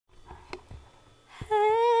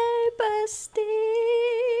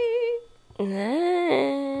bestie.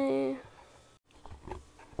 Hey.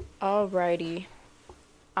 Alrighty.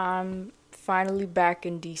 I'm finally back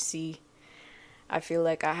in DC. I feel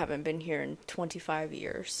like I haven't been here in 25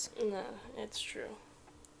 years. No, it's true.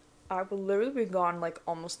 I've literally been gone like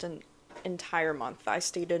almost an entire month. I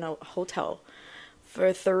stayed in a hotel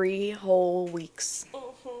for 3 whole weeks.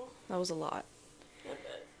 That was a lot. I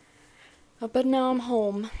bet. But now I'm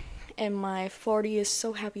home, and my 40 is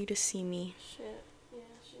so happy to see me. Shit. Yeah,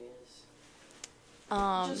 she is.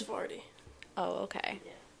 Just 40. Oh, okay.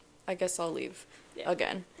 Yeah. I guess I'll leave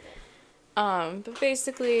again. Yeah. But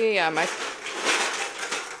basically, yeah, my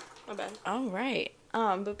bad. All right.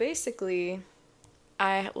 But basically,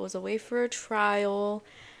 I was away for a trial.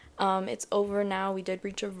 It's over now. We did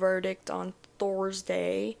reach a verdict on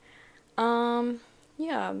Thursday.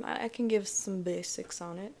 Yeah, I can give some basics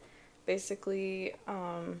on it. Basically,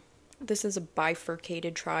 this is a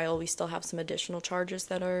bifurcated trial. We still have some additional charges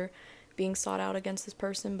that are being sought out against this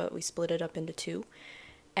person, but we split it up into 2.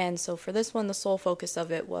 And so for this one, the sole focus of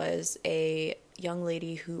it was a young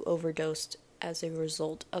lady who overdosed as a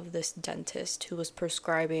result of this dentist who was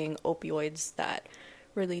prescribing opioids that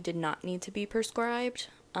really did not need to be prescribed.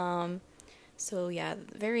 So yeah,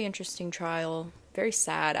 very interesting trial. Very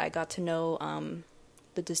sad. I got to know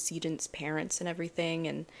the decedent's parents and everything,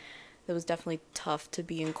 and it was definitely tough to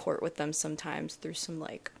be in court with them sometimes through some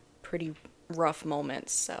like pretty rough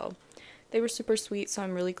moments. So they were super sweet, so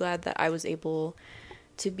I'm really glad that I was able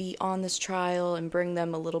to be on this trial and bring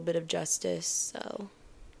them a little bit of justice. So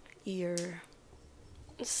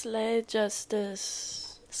Slay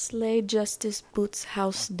justice. Slay justice, boots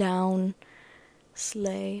house down.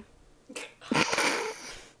 Slay.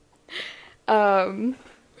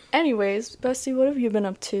 Anyways, Bessie, what have you been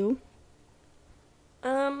up to?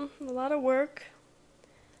 A lot of work.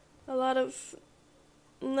 A lot of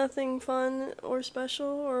nothing fun or special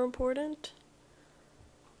or important.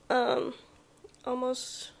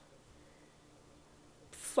 Almost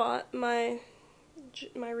fought my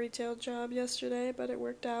retail job yesterday, but it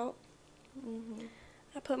worked out.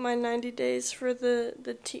 I put my 90 days for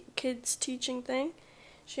the kids teaching thing.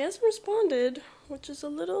 She hasn't responded, which is a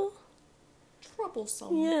little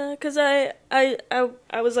troublesome. Yeah, because I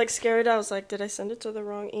was like scared. I was like, did I send it to the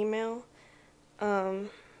wrong email?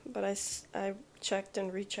 But I checked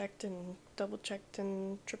and rechecked and double checked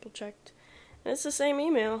and triple checked, and it's the same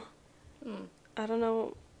email. I don't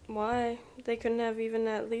know why they couldn't have even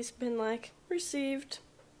at least been like received.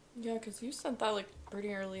 Yeah, because you sent that like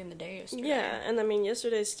pretty early in the day yesterday. Yeah, and I mean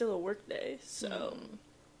yesterday's still a work day, so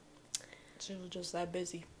she was just that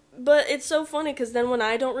busy. But it's so funny because then when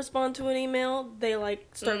I don't respond to an email, they like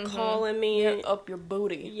start calling me. Yeah, up your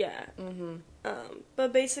booty. Yeah.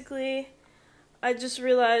 But basically, I just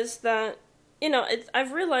realized that,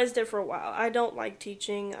 I've realized it for a while. I don't like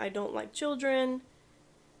teaching. I don't like children.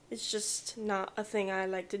 It's just not a thing I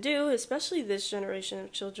like to do, especially this generation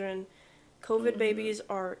of children. COVID babies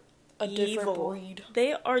are a evil. Different breed.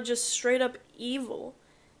 They are just straight up evil.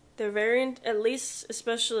 They're very, at least,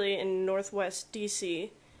 especially in Northwest DC,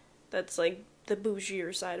 that's like the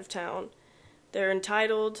bougier side of town. They're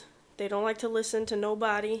entitled. They don't like to listen to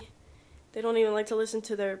nobody. They don't even like to listen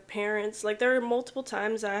to their parents. Like, there are multiple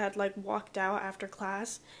times I had like walked out after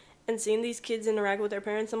class and seen these kids interact with their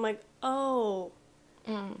parents. I'm like, oh,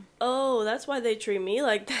 that's why they treat me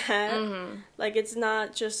like that. Like, it's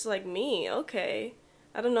not just like me. Okay,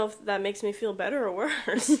 I don't know if that makes me feel better or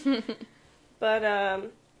worse. But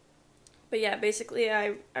yeah, basically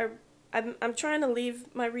I'm trying to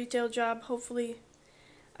leave my retail job. Hopefully,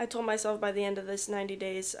 I told myself by the end of this 90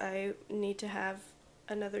 days I need to have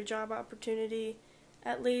another job opportunity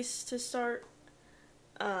at least to start.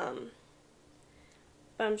 But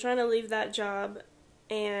I'm trying to leave that job,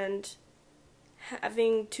 and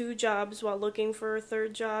having 2 jobs while looking for a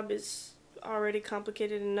 3rd job is already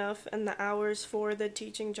complicated enough, and the hours for the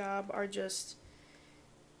teaching job are just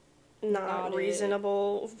not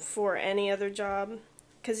reasonable for any other job.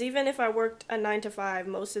 Because even if I worked a 9 to 5,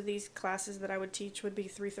 most of these classes that I would teach would be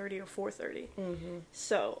 3:30 or 4:30.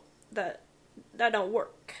 So that don't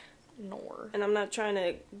work. Nor. And I'm not trying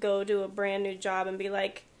to go to a brand new job and be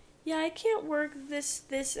like, yeah, I can't work this,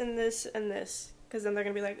 and this, and this. Because then they're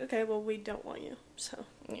going to be like, okay, well, we don't want you. So.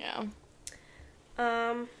 Yeah.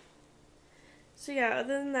 So yeah,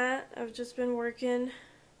 other than that, I've just been working.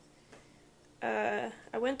 I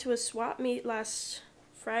went to a swap meet last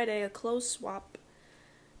Friday, a clothes swap.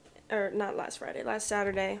 Or not last Friday, last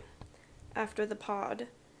Saturday, after the pod.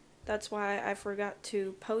 That's why I forgot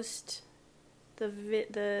to post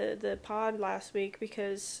the pod last week,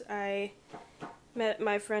 because I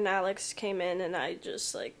my friend Alex came in and I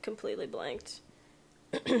just like completely blanked.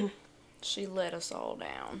 She let us all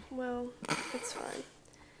down. Well, it's fine.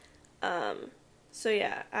 So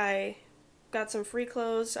yeah, I got some free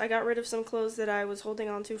clothes. I got rid of some clothes that I was holding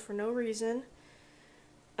on to for no reason.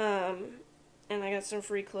 And I got some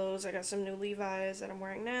free clothes. I got some new Levi's that I'm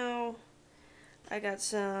wearing now. I got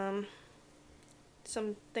some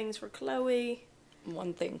things for Chloe.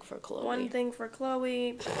 One thing for Chloe. One thing for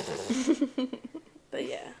Chloe. But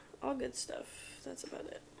yeah, all good stuff. That's about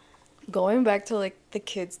it. Going back to, like, the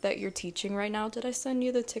kids that you're teaching right now, did I send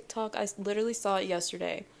you the TikTok? I literally saw it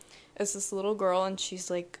yesterday. It's this little girl, and she's,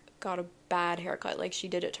 like, got a bad haircut. Like, she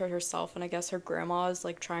did it to herself, and I guess her grandma is,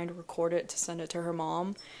 like, trying to record it to send it to her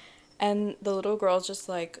mom. And the little girl's just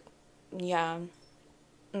like, yeah,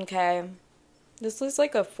 okay. This looks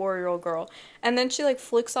like a 4-year-old girl. And then she, like,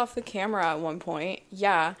 flicks off the camera at one point.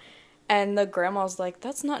 Yeah. And the grandma's like,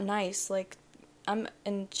 that's not nice. Like,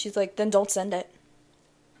 and she's like, then don't send it.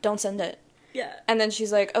 Don't send it. Yeah. And then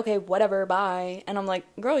she's like, okay, whatever, bye. And I'm like,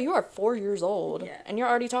 girl, you are 4 years old. Yeah. And you're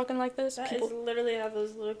already talking like this? That is literally how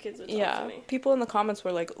those little kids would talk to me. People in the comments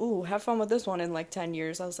were like, ooh, have fun with this one in, like, 10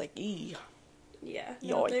 years. I was like, eee. Yeah.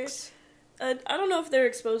 Yikes. I don't know if they're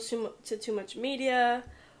exposed to too much media,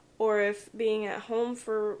 or if being at home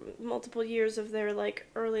for multiple years of their, like,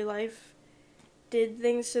 early life did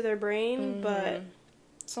things to their brain, but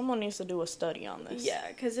someone needs to do a study on this. Yeah,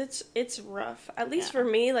 because it's rough. At least for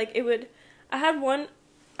me, like, I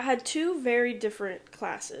had two very different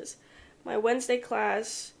classes. My Wednesday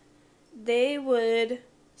class, they would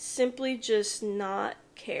simply just not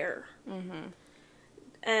care.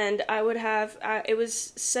 And I would have, it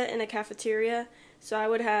was set in a cafeteria, so I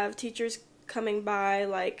would have teachers coming by,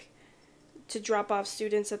 like, to drop off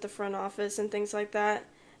students at the front office and things like that,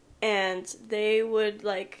 and they would,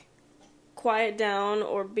 like, quiet down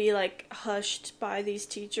or be, like, hushed by these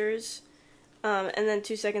teachers, and then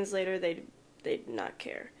 2 seconds later, they'd not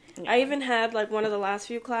care. Yeah. I even had, like, one of the last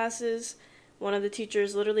few classes, one of the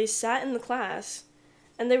teachers literally sat in the class,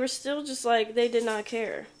 and they were still just, like, they did not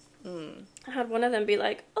care. I had one of them be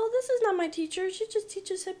like, oh, this is not my teacher, she just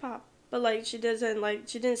teaches hip-hop. But, like, she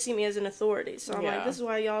didn't see me as an authority, so I'm like, this is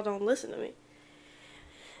why y'all don't listen to me.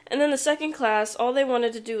 And then the second class, all they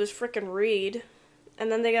wanted to do was frickin' read,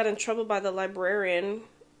 and then they got in trouble by the librarian,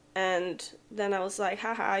 and then I was like,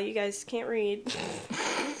 haha, you guys can't read.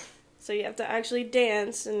 So you have to actually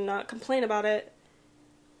dance and not complain about it.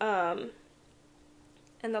 And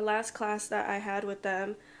the last class that I had with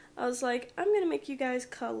them, I was like, I'm gonna make you guys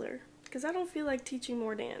color, because I don't feel like teaching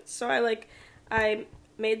more dance. So I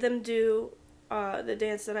made them do the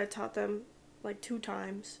dance that I taught them, like, 2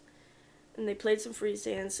 times. And they played some freeze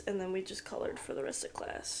dance, and then we just colored for the rest of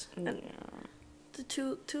class. And the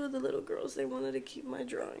two of the little girls, they wanted to keep my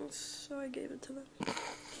drawings, so I gave it to them.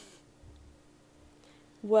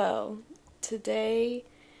 Well, today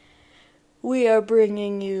we are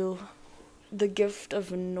bringing you the gift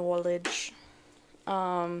of knowledge.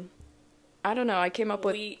 I don't know, I came up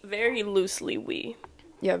with... Very loosely we.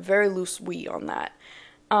 Yeah, very loose we on that.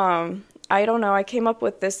 I don't know, I came up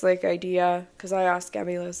with this, like, idea, because I asked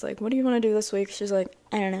Gabby, I was like, what do you want to do this week? She's like,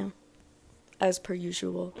 I don't know, as per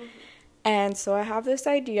usual. And so I have this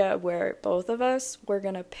idea where both of us, we're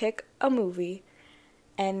going to pick a movie,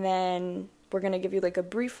 and then we're going to give you, like, a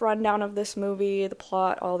brief rundown of this movie, the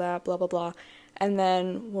plot, all that, blah, blah, blah. And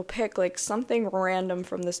then we'll pick, like, something random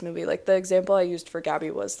from this movie. Like, the example I used for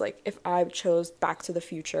Gabby was, like, if I chose Back to the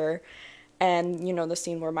Future, and, you know, the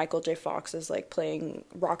scene where Michael J. Fox is, like, playing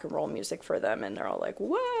rock and roll music for them, and they're all like,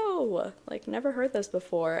 whoa, like, never heard this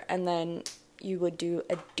before. And then you would do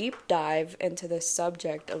a deep dive into the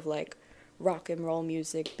subject of, like, rock and roll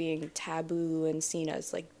music being taboo and seen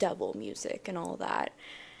as, like, devil music and all that.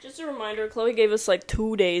 Just a reminder, Chloe gave us, like,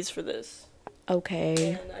 2 days for this.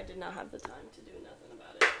 Okay. And I did not have the time to do nothing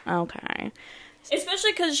about it. Okay.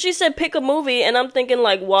 Especially because she said pick a movie, and I'm thinking,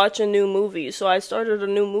 like, watch a new movie. So I started a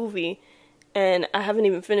new movie, and I haven't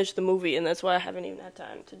even finished the movie, and that's why I haven't even had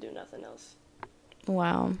time to do nothing else.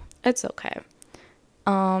 Wow. It's okay.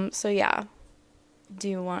 So yeah. Do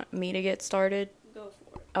you want me to get started? Go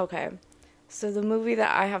for it. Okay. So the movie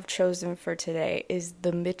that I have chosen for today is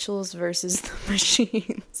The Mitchells versus the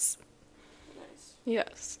Machines. Nice.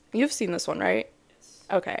 Yes. You've seen this one, right? Yes.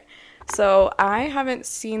 Okay. So I haven't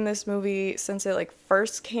seen this movie since it, like,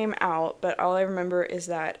 first came out, but all I remember is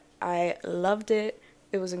that I loved it.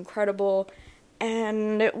 It was incredible,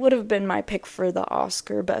 and it would have been my pick for the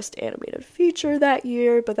Oscar Best Animated Feature that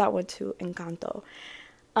year, but that went to Encanto.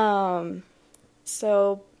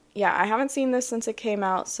 So yeah, I haven't seen this since it came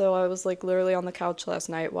out, so I was, like, literally on the couch last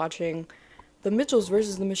night watching the Mitchells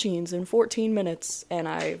versus the Machines in 14 minutes, and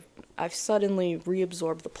I've suddenly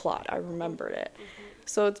reabsorbed the plot. I remembered it.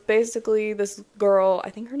 So it's basically this girl, I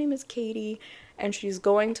think her name is Katie, and she's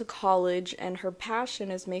going to college, and her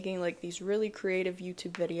passion is making like these really creative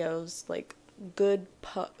YouTube videos, like good,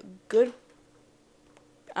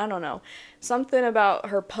 I don't know, something about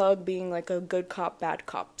her pug being like a good cop, bad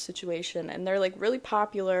cop situation, and they're like really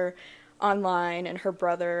popular online, and her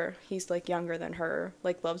brother, he's like younger than her,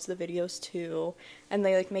 like loves the videos too, and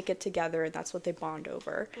they like make it together, and that's what they bond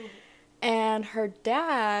over. And her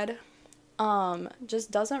dad just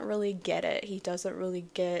doesn't really get it. He doesn't really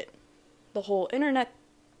get the whole internet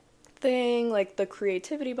thing, like the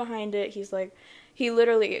creativity behind it. He's like, he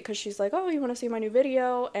literally, because she's like, oh, you want to see my new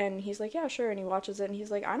video? And he's like, yeah, sure. And he watches it, and he's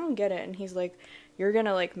like, I don't get it. And he's like, you're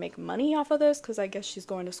gonna like make money off of this? Because I guess she's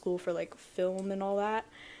going to school for like film and all that.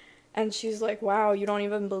 And she's like, wow, you don't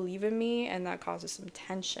even believe in me? And that causes some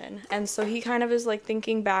tension. And so he kind of is like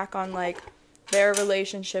thinking back on like their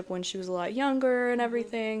relationship when she was a lot younger and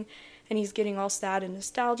everything. And he's getting all sad and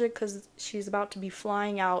nostalgic because she's about to be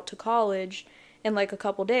flying out to college in like a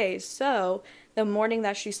couple days. So the morning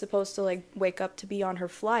that she's supposed to like wake up to be on her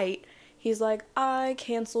flight, he's like, I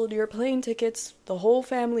canceled your plane tickets. The whole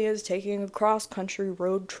family is taking a cross-country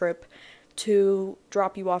road trip to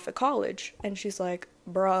drop you off at college. And she's like,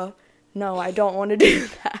 bruh, no, I don't want to do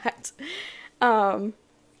that.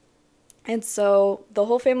 And so the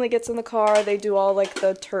whole family gets in the car, they do all like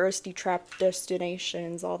the touristy trap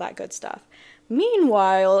destinations, all that good stuff.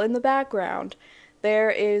 Meanwhile, in the background,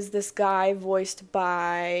 there is this guy voiced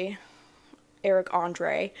by Eric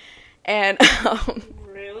Andre. And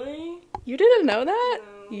Really? you didn't know that?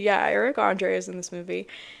 No. Yeah, Eric Andre is in this movie.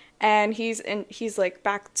 And he's like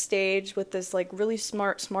backstage with this like really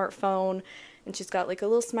smart smartphone, and she's got like a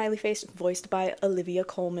little smiley face voiced by Olivia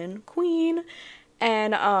Colman, Queen.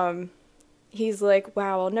 And he's like,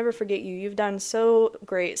 wow, I'll never forget you. You've done so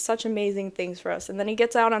great, such amazing things for us. And then he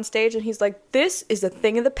gets out on stage and he's like, this is a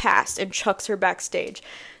thing of the past, and chucks her backstage.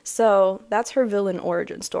 So that's her villain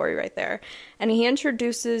origin story right there. And he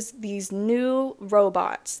introduces these new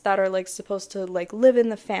robots that are like supposed to like live in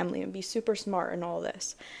the family and be super smart and all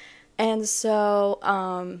this. And so,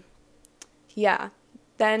 yeah,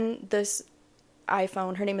 then this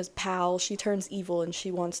iPhone, her name is Pal, she turns evil and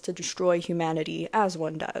she wants to destroy humanity, as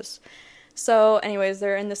one does. So anyways,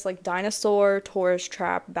 they're in this like dinosaur tourist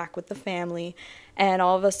trap back with the family, and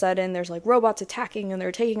all of a sudden there's like robots attacking and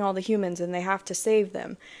they're taking all the humans and they have to save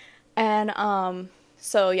them. And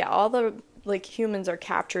so yeah, all the like humans are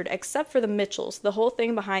captured except for the Mitchells. The whole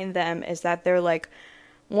thing behind them is that they're like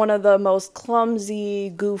one of the most clumsy,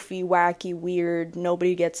 goofy, wacky, weird,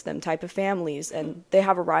 nobody gets them type of families, and they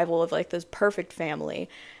have a rival of like this perfect family.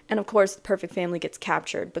 And of course, the perfect family gets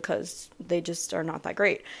captured because they just are not that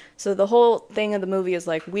great. So the whole thing of the movie is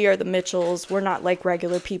like, we are the Mitchells, we're not like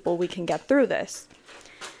regular people, we can get through this.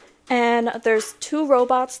 And there's two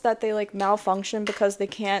robots that they like malfunction because the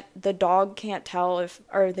dog can't tell if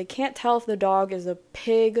the dog is a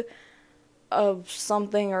pig of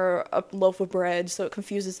something or a loaf of bread, so it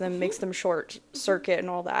confuses them, makes them short circuit and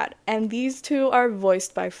all that. And these two are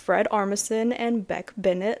voiced by Fred Armisen and Beck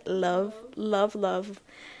Bennett. Love.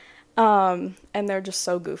 And they're just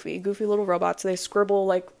so goofy little robots. They scribble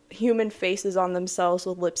like human faces on themselves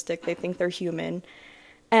with lipstick. They think they're human.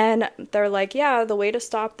 And they're like, yeah, the way to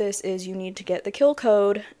stop this is you need to get the kill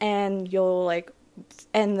code and you'll like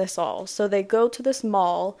end this all. So they go to this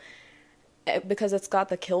mall because it's got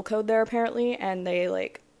the kill code there apparently, and they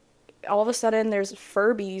like all of a sudden there's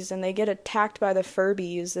Furbies and they get attacked by the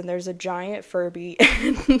Furbies, and there's a giant Furby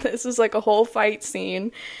and this is like a whole fight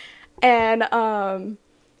scene. And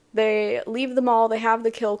they leave the mall, they have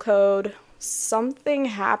the kill code, something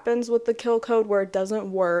happens with the kill code where it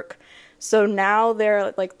doesn't work, so now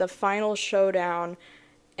they're like the final showdown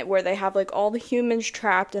where they have like all the humans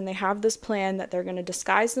trapped, and they have this plan that they're going to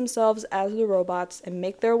disguise themselves as the robots and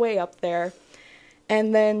make their way up there.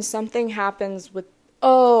 And then something happens with,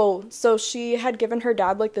 so she had given her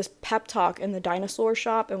dad like this pep talk in the dinosaur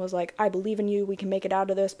shop and was like, I believe in you, we can make it out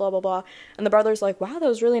of this, blah blah blah. And the brother's like, wow, that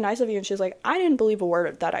was really nice of you. And she's like, I didn't believe a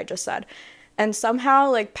word that I just said. And somehow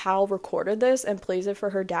like Pal recorded this and plays it for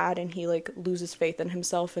her dad, and he like loses faith in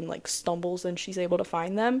himself and like stumbles, and she's able to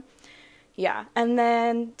find them. Yeah, and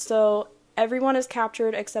then, so everyone is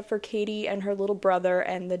captured except for Katie and her little brother,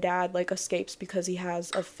 and the dad, like, escapes because he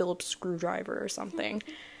has a Phillips screwdriver or something.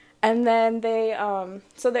 And then they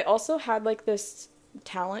also had, like, this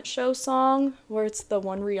talent show song, where it's the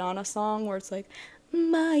one Rihanna song, where it's like,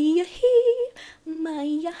 Maya he,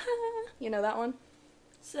 Maya ha. You know that one?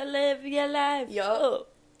 So live your life. Yo.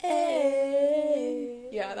 Hey.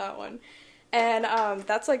 Yeah, that one. And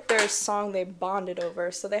that's like their song they bonded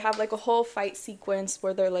over. So they have like a whole fight sequence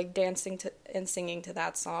where they're like dancing to and singing to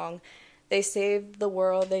that song. They save the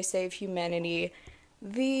world, they save humanity.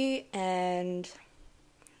 The end.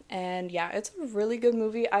 And yeah, it's a really good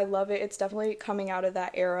movie. I love it. It's definitely coming out of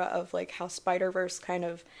that era of like how Spider-Verse kind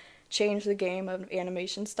of changed the game of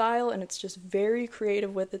animation style, and it's just very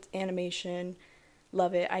creative with its animation.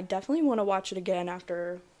 Love it. I definitely want to watch it again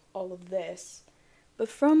after all of this. But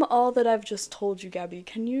from all that I've just told you, Gabby,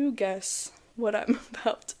 can you guess what I'm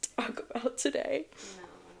about to talk about today? No, I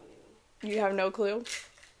don't even. You have no clue?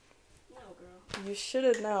 No, girl. You should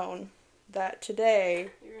have known that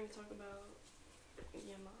today You're gonna talk about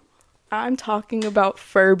your mom. I'm talking about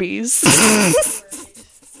Furbies.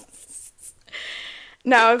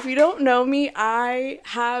 Now, if you don't know me, I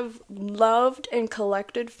have loved and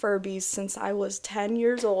collected Furbies since I was 10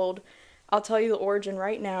 years old. I'll tell you the origin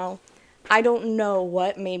right now. I don't know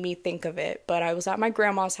what made me think of it, but I was at my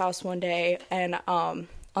grandma's house one day, and on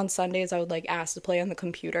Sundays I would like ask to play on the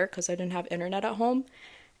computer because I didn't have internet at home.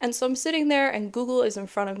 And so I'm sitting there and Google is in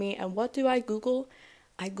front of me, and what do I Google?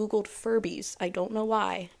 I Googled Furbies. I don't know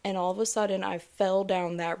why. And all of a sudden I fell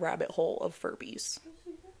down that rabbit hole of Furbies.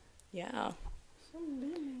 Yeah.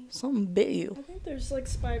 Something bit you. I think there's like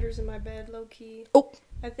spiders in my bed, low key. Oh.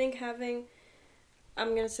 I think I'm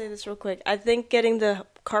gonna say this real quick. I think getting the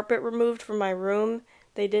carpet removed from my room,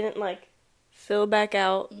 they didn't like fill back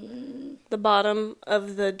out the bottom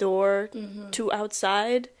of the door to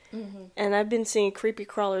outside. And I've been seeing creepy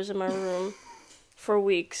crawlers in my room for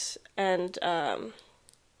weeks. And the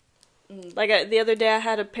other day I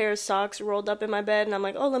had a pair of socks rolled up in my bed, and I'm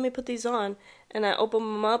like, oh, let me put these on. And I open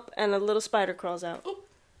them up, and a little spider crawls out. Oh.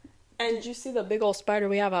 And did you see the big old spider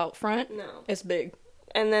we have out front? No. It's big.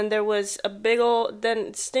 And then there was a big old,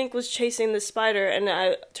 then Stink was chasing the spider, and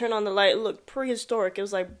I turned on the light. It looked prehistoric. It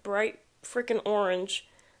was like bright freaking orange.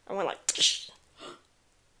 I went like,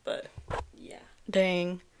 but yeah.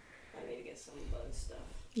 Dang. I need to get some bug stuff.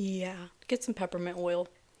 Yeah. Get some peppermint oil.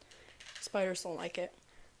 Spiders don't like it.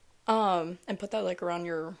 And put that like around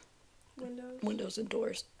your windows and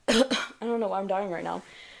doors. I don't know why I'm dying right now.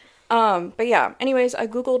 But yeah, anyways, I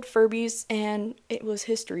Googled Furbies and it was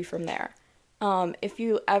history from there. If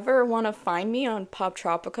you ever want to find me on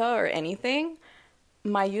Poptropica or anything,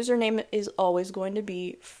 my username is always going to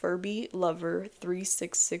be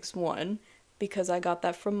FurbyLover3661 because I got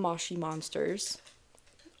that from Moshi Monsters.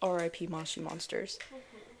 R.I.P. Moshi Monsters.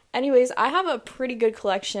 Anyways, I have a pretty good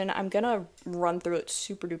collection. I'm gonna run through it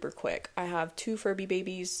super duper quick. I have 2 Furby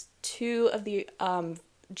babies, 2 of the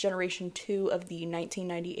generation 2 of the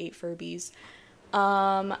 1998 Furbies.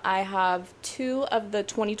 I have 2 of the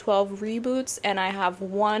 2012 reboots, and I have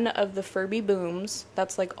 1 of the Furby Booms.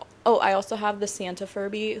 That's like, oh, I also have the Santa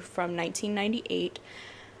Furby from 1998.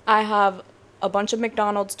 I have a bunch of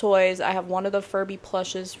McDonald's toys. I have 1 of the Furby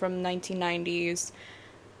plushes from 1990s.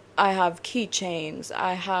 I have keychains.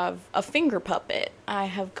 I have a finger puppet. I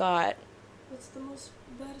have got... What's the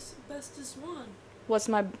bestest one? What's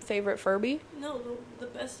my favorite Furby? No, the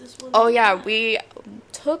bestest one. Oh yeah, we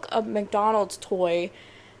took a McDonald's toy,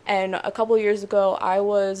 and a couple years ago I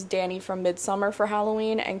was Danny from Midsummer for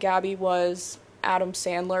Halloween, and Gabby was Adam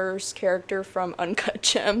Sandler's character from Uncut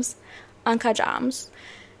Gems.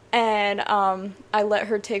 And I let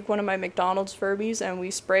her take one of my McDonald's Furbies, and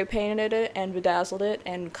we spray painted it and bedazzled it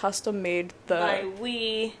and custom made the... By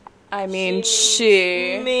we... I mean,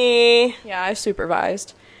 she... Me. Yeah, I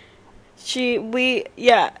supervised.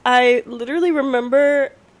 I literally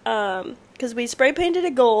remember, because we spray painted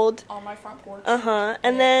it gold. On my front porch.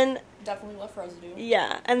 And then... Definitely left residue.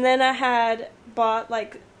 Yeah, and then I had bought,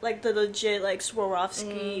 like the legit, like,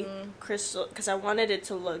 Swarovski crystal, because I wanted it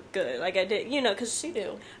to look good. Like, I did, because... She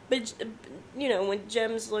do. But, when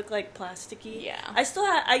gems look, like, plasticky. Yeah.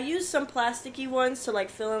 I used some plasticky ones to, like,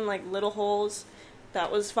 fill in, like, little holes.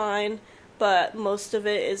 That was fine. But most of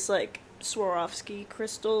it is, like, Swarovski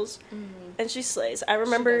crystals. And she slays. I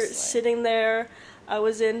remember sitting there. I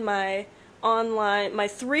was in my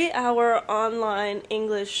 3-hour online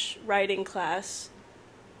English writing class.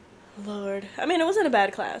 Lord. I mean, it wasn't a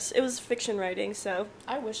bad class. It was fiction writing, so...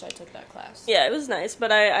 I wish I took that class. Yeah, it was nice,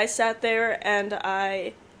 but I sat there and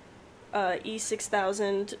I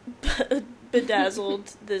E6000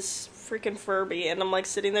 bedazzled this freaking Furby, and I'm, like,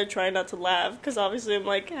 sitting there trying not to laugh, because obviously I'm,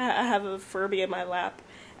 like, I have a Furby in my lap,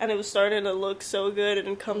 and it was starting to look so good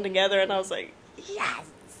and come together, and I was like, yes!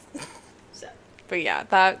 So. But yeah,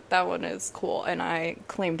 that one is cool, and I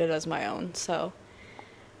claimed it as my own, so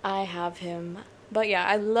I have him. But yeah,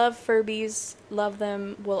 I love Furbies, love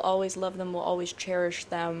them, will always love them, will always cherish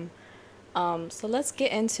them. So let's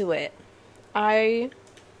get into it. I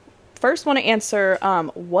first want to answer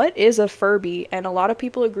what is a Furby? And a lot of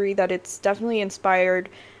people agree that it's definitely inspired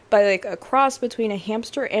by like a cross between a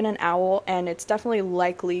hamster and an owl, and it's definitely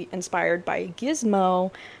likely inspired by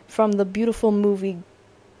Gizmo from the beautiful movie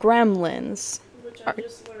Gremlins. Which I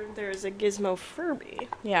just learned there is a Gizmo Furby.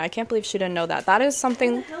 Yeah, I can't believe she didn't know that. That is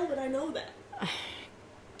something. How the hell would I know that?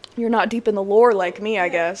 You're not deep in the lore like me, I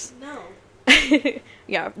guess. No.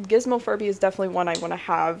 Yeah, Gizmo Furby is definitely one I want to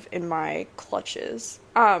have in my clutches.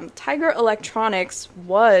 Tiger Electronics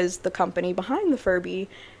was the company behind the Furby,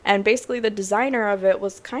 and basically the designer of it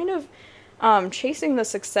was kind of chasing the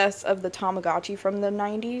success of the Tamagotchi from the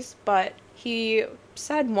 90s, but he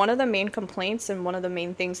said one of the main complaints and one of the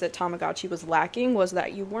main things that Tamagotchi was lacking was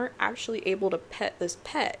that you weren't actually able to pet this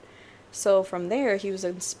pet. So from there, he was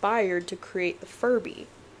inspired to create the Furby.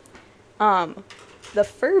 The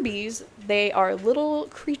Furbies, they are little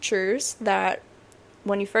creatures that,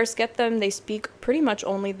 when you first get them, they speak pretty much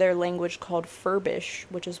only their language called Furbish,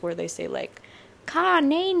 which is where they say, like, ka,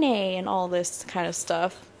 nay, nay, and all this kind of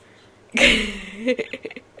stuff.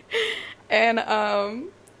 And,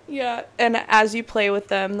 yeah, and as you play with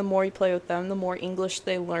them, the more you play with them, the more English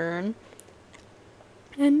they learn.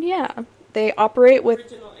 And, yeah, they operate with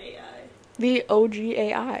Original AI. the OG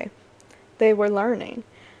AI. They were learning.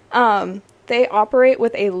 They operate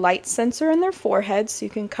with a light sensor in their forehead, so you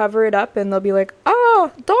can cover it up and they'll be like,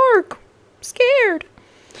 "Ah, dark, scared."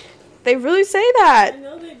 They really say that. I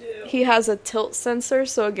know they do. He has a tilt sensor,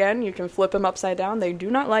 so again, you can flip him upside down. They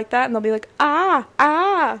do not like that, and they'll be like, "Ah,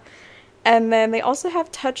 ah." And then they also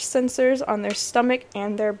have touch sensors on their stomach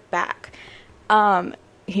and their back.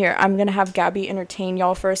 Here, I'm gonna have Gabby entertain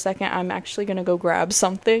y'all for a second. I'm actually gonna go grab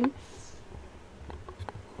something.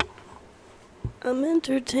 I'm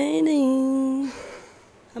entertaining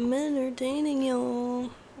y'all.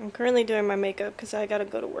 I'm currently doing my makeup because I gotta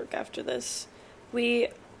go to work after this. We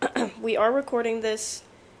we are recording this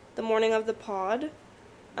the morning of the pod,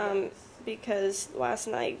 because last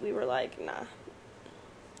night we were like, nah.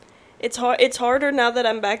 It's harder now that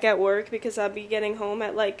I'm back at work because I'll be getting home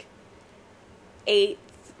at like 8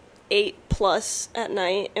 plus at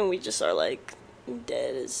night, and we just are like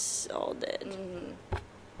dead as all dead.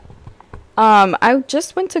 I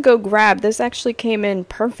just went to go grab. This actually came in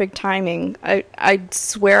perfect timing. I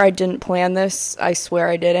swear I didn't plan this. I swear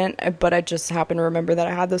I didn't, but I just happened to remember that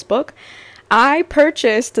I had this book. I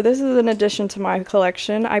purchased, this is an addition to my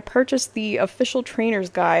collection, I purchased the official trainer's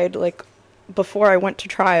guide, like, before I went to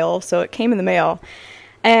trial, so it came in the mail.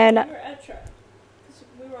 And We were at trial.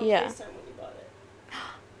 We were on Yeah. FaceTime when you bought it.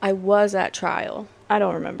 I was at trial. I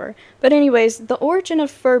don't remember. But anyways, the origin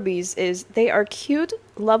of Furbies is they are cute,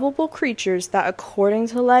 lovable creatures that, according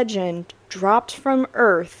to legend, dropped to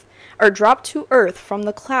Earth from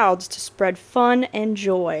the clouds to spread fun and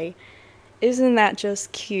joy. Isn't that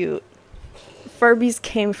just cute? Furbies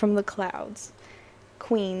came from the clouds.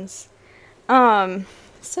 Queens.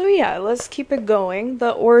 So yeah, let's keep it going.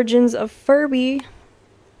 The origins of Furby,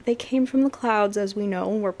 they came from the clouds, as we know,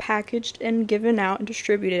 and were packaged and given out and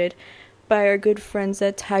distributed by our good friends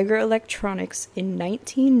at Tiger Electronics in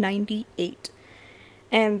 1998.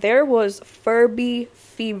 And there was Furby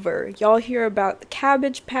fever. Y'all hear about the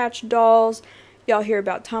Cabbage Patch dolls. Y'all hear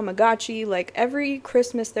about Tamagotchi. Like, every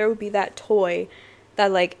Christmas there would be that toy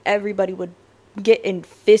that, like, everybody would get in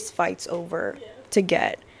fist fights over to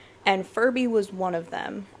get. And Furby was one of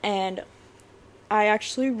them. And I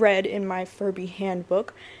actually read in my Furby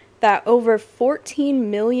handbook that over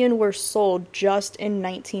 14 million were sold just in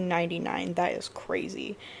 1999. That is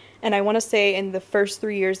crazy. And I want to say in the first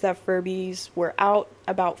 3 years that Furbies were out,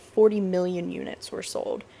 about 40 million units were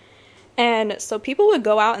sold. And so people would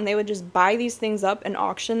go out and they would just buy these things up and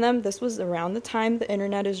auction them. This was around the time the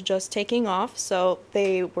internet is just taking off, so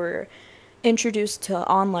they were introduced to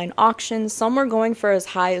online auctions. Some were going for as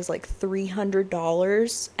high as like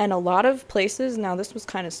 $300, and a lot of places, now this was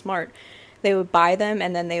kind of smart, they would buy them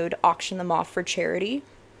and then they would auction them off for charity.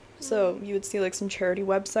 So you would see like some charity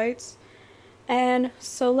websites. And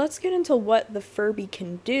so let's get into what the Furby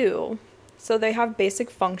can do. So they have basic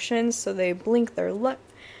functions. So they blink their lip.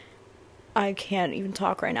 I can't even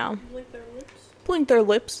talk right now. Blink their lips. Blink their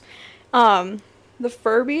lips. The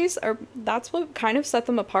Furbies that's what kind of set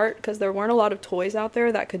them apart, because there weren't a lot of toys out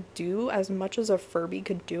there that could do as much as a Furby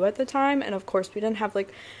could do at the time. And of course we didn't have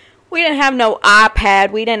no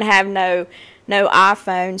iPad, we didn't have no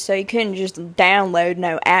iPhone, so you couldn't just download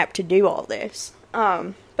no app to do all this.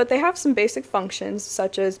 But they have some basic functions,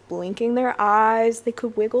 such as blinking their eyes, they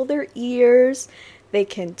could wiggle their ears, They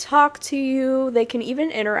can talk to you. They can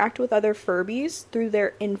even interact with other Furbies through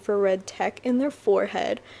their infrared tech in their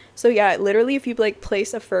forehead. So yeah, literally if you like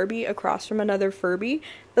place a Furby across from another Furby,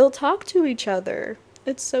 they'll talk to each other.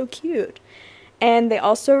 It's so cute. And they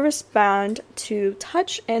also respond to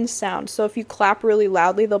touch and sound. So if you clap really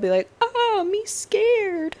loudly, they'll be like, "Ah, me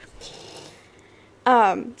scared."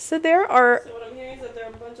 So there are So what I'm hearing is that they're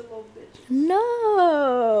a bunch of little bitches.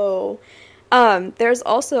 no. There's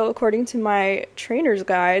also, according to my trainer's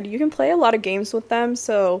guide, you can play a lot of games with them.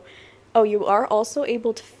 So, you are also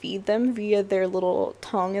able to feed them via their little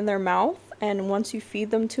tongue in their mouth. And once you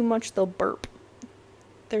feed them too much, they'll burp.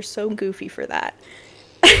 They're so goofy for that.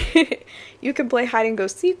 You can play hide and go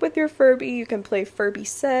seek with your Furby. You can play Furby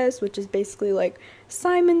Says, which is basically like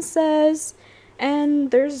Simon Says. And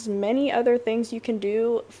there's many other things you can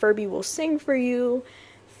do. Furby will sing for you.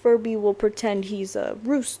 Furby will pretend he's a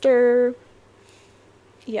rooster.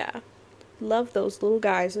 Yeah, love those little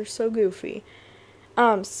guys. They're so goofy.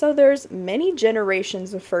 So there's many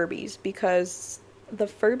generations of Furbies because the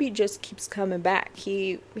Furby just keeps coming back.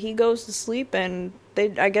 He goes to sleep and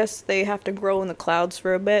I guess they have to grow in the clouds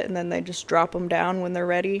for a bit and then they just drop them down when they're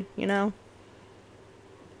ready, you know?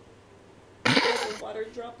 Like a water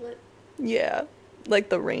droplet. Yeah, like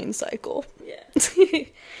the rain cycle. Yeah.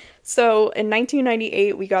 So in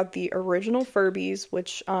 1998 we got the original Furbies,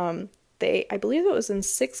 which I believe it was in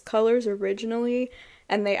 6 colors originally,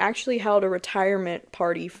 and they actually held a retirement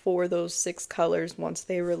party for those 6 colors once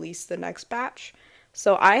they released the next batch.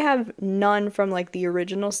 So I have none from like the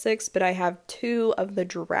original 6, but I have 2 of the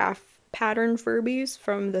giraffe pattern Furbies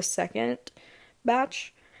from the second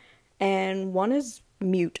batch, and one is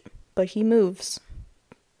mute, but he moves.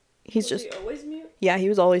 Was he always mute? Yeah, he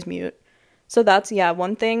was always mute. So that's,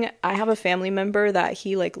 one thing. I have a family member that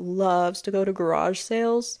he like loves to go to garage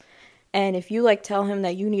sales. And if you like tell him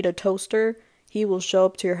that you need a toaster, he will show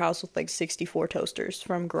up to your house with like 64 toasters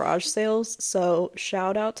from garage sales. So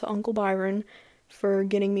shout out to Uncle Byron for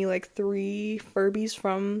getting me like 3 Furbies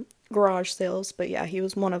from garage sales. But yeah, he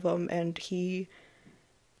was one of them and he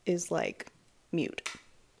is like mute.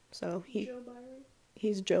 So he's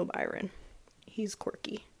Joe Byron. He's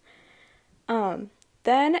quirky.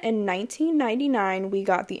 Then in 1999, we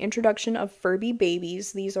got the introduction of Furby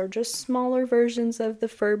babies. These are just smaller versions of the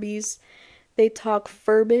Furbies. They talk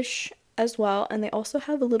Furbish as well, and they also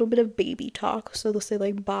have a little bit of baby talk. So they'll say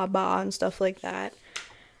like "ba-ba" and stuff like that.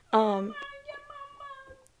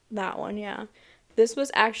 That one, yeah. This was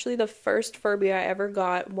actually the first Furby I ever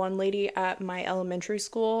got. One lady at my elementary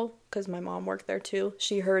school, because my mom worked there too,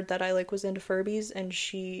 she heard that I like was into Furbies, and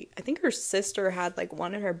I think her sister had like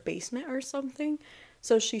one in her basement or something.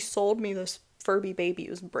 So she sold me this Furby baby. It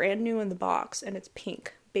was brand new in the box, and it's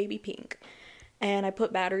pink, baby pink. And I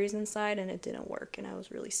put batteries inside, and it didn't work, and I was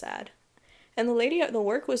really sad. And the lady at the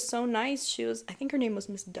work was so nice. I think her name was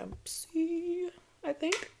Miss Dempsey, I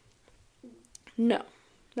think. No,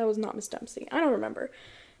 that was not Miss Dempsey. I don't remember.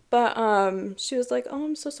 But she was like, "Oh,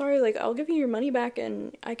 I'm so sorry. Like, I'll give you your money back,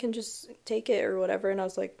 and I can just take it or whatever." And I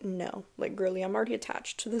was like, "No, like, girly, I'm already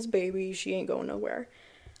attached to this baby. She ain't going nowhere."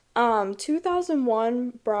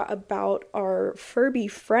 2001 brought about our Furby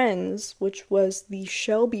Friends, which was the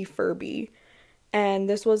Shelby Furby. And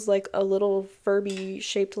this was like a little Furby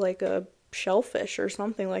shaped like a shellfish or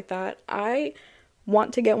something like that. I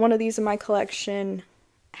want to get one of these in my collection,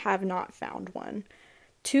 have not found one.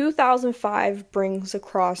 2005 brings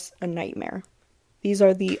across a nightmare. These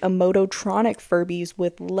are the Emototronic Furbies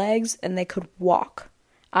with legs and they could walk.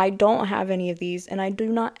 I don't have any of these, and I do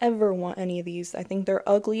not ever want any of these. I think they're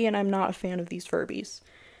ugly, and I'm not a fan of these Furbies.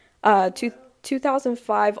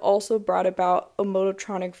 2005 also brought about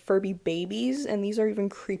Emototronic Furby babies, and these are even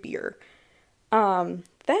creepier.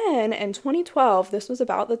 Then, in 2012, this was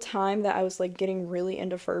about the time that I was, like, getting really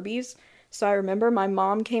into Furbies. So I remember my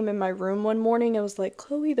mom came in my room one morning and was like,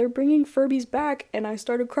 "Chloe, they're bringing Furbies back," and I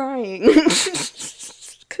started crying.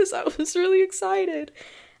 Because I was really excited.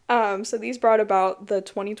 So these brought about the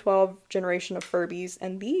 2012 generation of Furbies,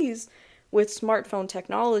 and these, with smartphone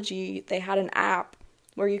technology, they had an app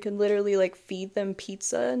where you could literally, like, feed them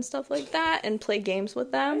pizza and stuff like that and play games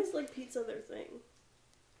with them. Why is, like, pizza their thing?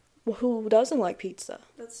 Well, who doesn't like pizza?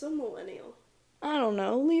 That's so millennial. I don't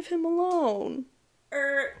know. Leave him alone.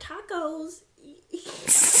 Tacos.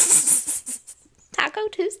 Taco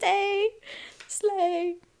Tuesday.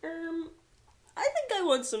 Slay. I think I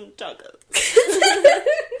want some tacos.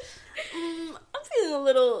 I'm feeling a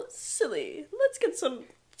little silly. Let's get some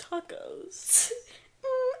tacos.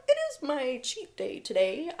 It is my cheat day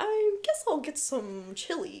today. I guess I'll get some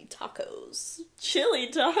chili tacos. Chili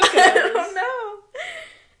tacos? I don't know.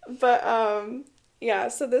 But, yeah,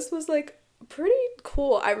 so this was, like, pretty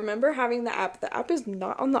cool. I remember having the app. The app is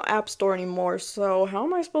not on the App Store anymore, so how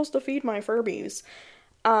am I supposed to feed my Furbies?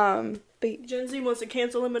 But Gen Z wants to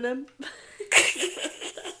cancel Eminem.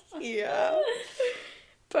 yeah.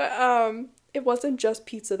 But it wasn't just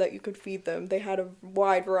pizza that you could feed them. They had a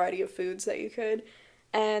wide variety of foods that you could.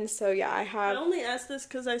 And so yeah, I only asked this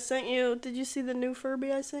because I sent you. Did you see the new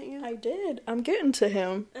Furby I sent you? I did. I'm getting to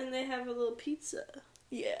him. And they have a little pizza.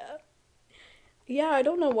 Yeah. Yeah, I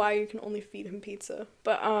don't know why you can only feed him pizza.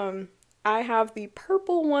 But I have the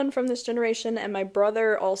purple one from this generation, and my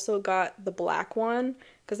brother also got the black one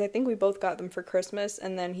because I think we both got them for Christmas,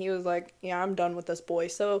 and then he was like, yeah, I'm done with this boy.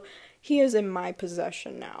 So he is in my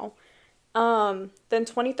possession now. Then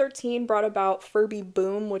 2013 brought about Furby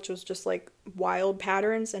Boom, which was just like wild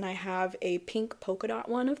patterns, and I have a pink polka dot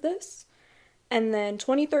one of this. And then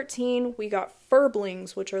 2013 we got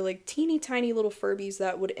Furblings, which are like teeny tiny little Furbies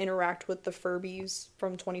that would interact with the Furbies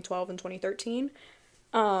from 2012 and 2013.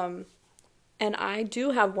 And I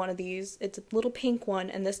do have one of these. It's a little pink one,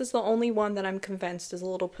 and this is the only one that I'm convinced is a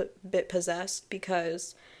little bit possessed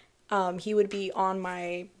because he would be on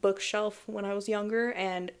my bookshelf when I was younger,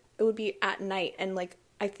 and it would be at night, and like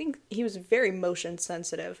I think he was very motion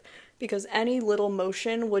sensitive because any little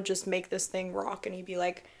motion would just make this thing rock, and he'd be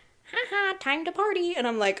like, haha, time to party, and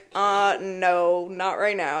I'm like, no, not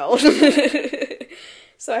right now.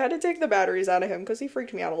 So I had to take the batteries out of him because he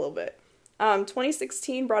freaked me out a little bit.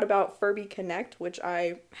 2016 brought about Furby Connect, which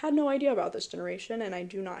I had no idea about this generation, and I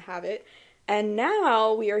do not have it. And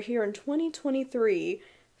now we are here in 2023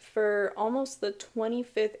 for almost the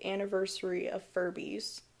 25th anniversary of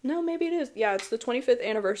Furbies. No, maybe it is. Yeah, it's the 25th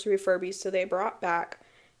anniversary of Furbies, so they brought back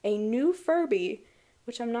a new Furby,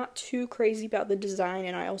 which I'm not too crazy about the design,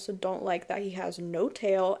 and I also don't like that he has no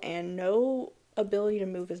tail and no ability to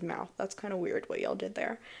move his mouth. That's kind of weird what y'all did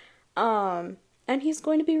there. And he's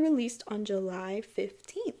going to be released on July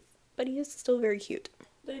 15th, but he is still very cute.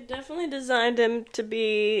 They definitely designed him to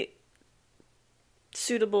be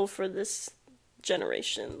suitable for this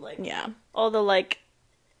generation. Like, yeah, all the like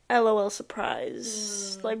LOL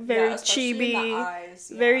surprise, like very chibi,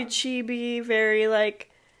 very chibi, very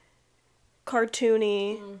like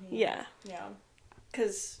cartoony. Yeah,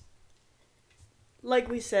 because like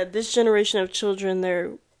we said, this generation of children,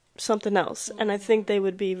 they're something else, and I think they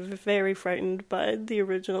would be very frightened by the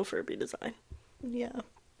original Furby design. Yeah,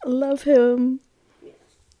 love him.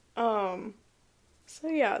 So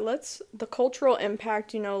yeah, the cultural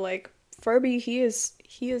impact, like Furby, he is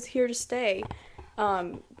here to stay.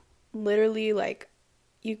 Literally, like,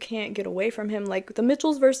 you can't get away from him. Like, the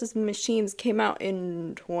Mitchells versus Machines came out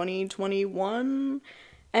in 2021,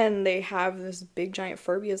 and they have this big giant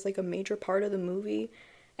Furby as like a major part of the movie,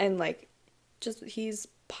 and like, just he's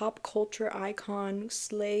pop culture icon,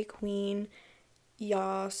 slay queen,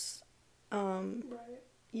 Yas,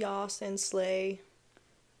 Yas and slay.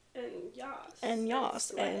 And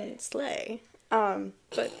Yas and slay.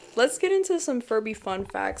 But let's get into some Furby fun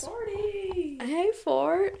facts. Forty. Hey,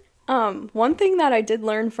 Fort. One thing that I did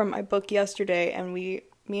learn from my book yesterday, and me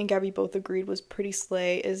and Gabby both agreed was pretty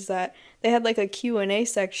slay, is that they had like a Q&A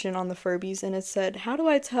section on the Furbies, and it said, how do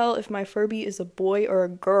I tell if my Furby is a boy or a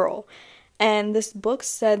girl? And this book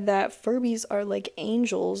said that Furbies are like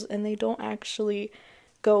angels, and they don't actually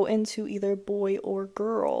go into either boy or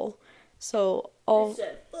girl. So They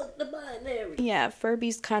said, fuck the binary. yeah,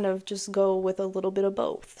 Furbies kind of just go with a little bit of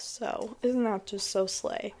both. So isn't that just so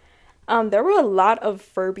slay? There were a lot of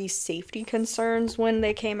Furby safety concerns when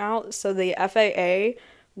they came out. So the FAA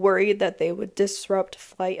worried that they would disrupt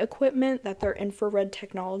flight equipment, that their infrared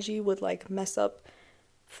technology would like mess up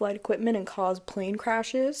flight equipment and cause plane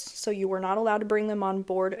crashes. So you were not allowed to bring them on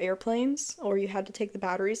board airplanes, or you had to take the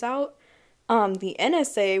batteries out. The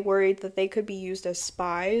NSA worried that they could be used as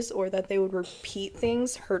spies, or that they would repeat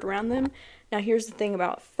things heard around them. Now, here's the thing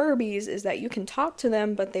about Furbies is that you can talk to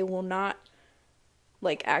them, but they will not,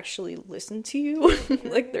 like, actually listen to you.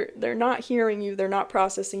 Like, they're not hearing you, they're not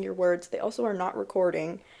processing your words. They also are not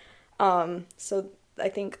recording. So I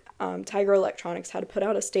think Tiger Electronics had to put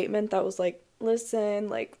out a statement that was like, listen,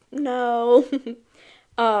 like, no.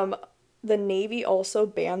 The Navy also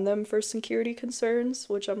banned them for security concerns,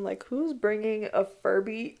 which I'm like, who's bringing a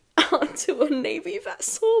Furby onto a Navy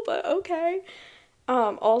vessel? But okay.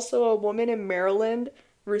 Also, a woman in Maryland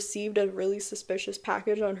received a really suspicious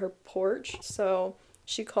package on her porch, so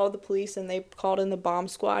she called the police, and they called in the bomb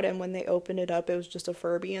squad, and when they opened it up, it was just a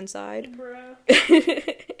Furby inside.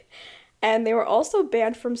 Bruh. And they were also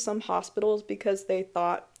banned from some hospitals because they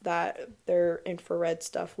thought that their infrared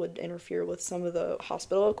stuff would interfere with some of the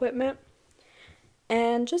hospital equipment.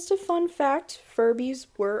 And just a fun fact, Furbies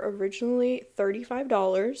were originally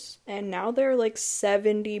 $35 and now they're like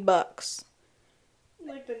 $70.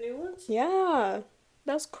 Like the new ones? Yeah,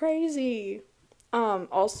 that's crazy.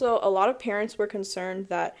 Also, a lot of parents were concerned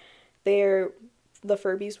that the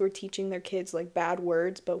Furbies were teaching their kids like bad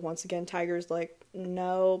words, but once again, Tiger's like,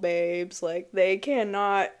 no, babes, like they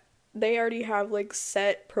cannot. They already have like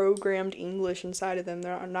set programmed English inside of them.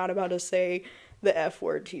 They're not about to say the F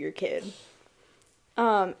word to your kid.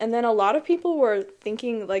 And then a lot of people were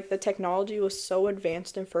thinking like the technology was so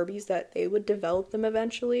advanced in Furbies that they would develop them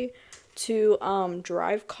eventually to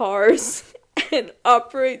drive cars and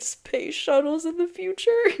operate space shuttles in the future.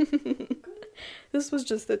 This was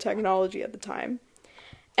just the technology at the time.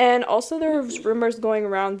 And also there was rumors going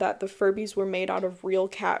around that the Furbies were made out of real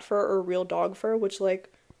cat fur or real dog fur, which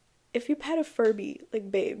like if you pet a Furby, like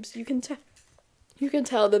babes, you can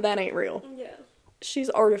tell that that ain't real. Yeah. She's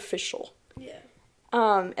artificial. Yeah.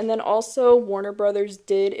 And then also Warner Brothers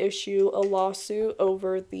did issue a lawsuit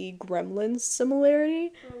over the Gremlins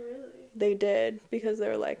similarity. Oh, really? They did, because they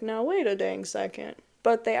were like, now wait a dang second.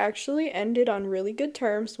 But they actually ended on really good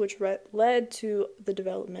terms, which led to the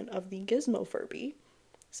development of the Gizmo Furby.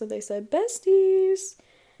 So they said, besties!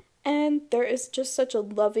 And there is just such a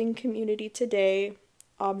loving community today.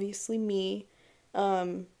 Obviously me.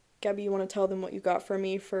 Gabby, you want to tell them what you got for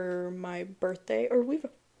me for my birthday? Or we've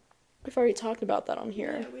already talked about that on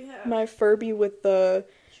here. Yeah, we have. My Furby with the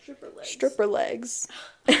Stripper legs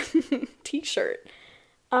t-shirt.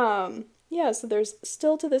 Yeah, so there's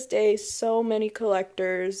still to this day so many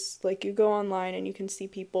collectors. Like you go online and you can see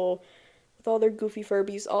people with all their goofy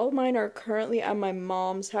Furbies. All of mine are currently at my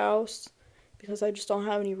mom's house because I just don't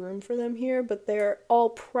have any room for them here, but they're all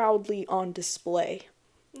proudly on display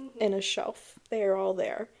in a shelf. They are all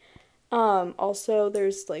there. Also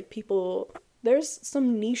there's like there's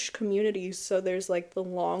some niche communities. So there's like the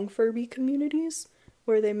long Furby communities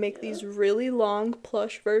where they make these really long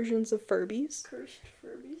plush versions of Furbies.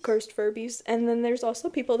 Cursed Furbies. And then there's also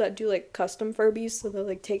people that do like custom Furbies, so they'll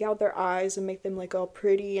like take out their eyes and make them like all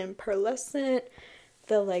pretty and pearlescent.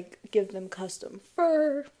 They'll like give them custom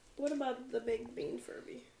fur. What about the Big Bean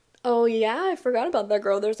Furby? Oh yeah, I forgot about that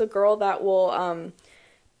girl. There's a girl that will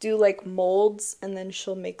do like molds, and then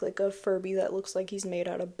she'll make like a Furby that looks like he's made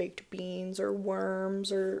out of baked beans or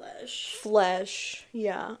worms or flesh.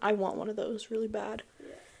 Yeah, I want one of those really bad.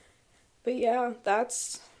 Yeah. But yeah,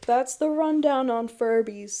 that's the rundown on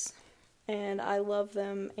Furbies, and I love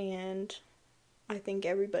them, and I think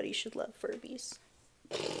everybody should love Furbies.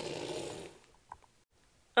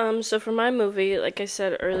 So for my movie, like I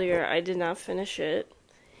said earlier, I did not finish it,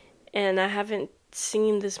 and I haven't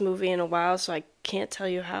seen this movie in a while, so I can't tell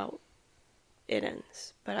you how it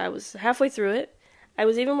ends. But I was halfway through it. I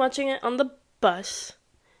was even watching it on the bus,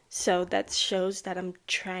 so that shows that I'm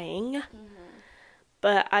trying.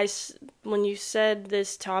 But when you said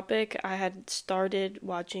this topic, I had started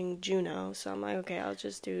watching Juno, so I'm like, okay, I'll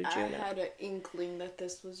just do Juno. I had an inkling that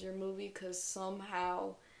this was your movie because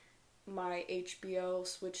somehow my HBO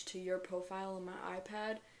switched to your profile on my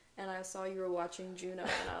iPad, and I saw you were watching Juno,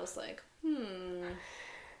 and I was like,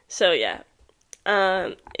 So yeah,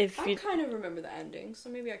 I kind of remember the ending, so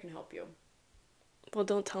maybe I can help you. Well,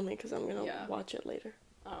 don't tell me because I'm gonna watch it later.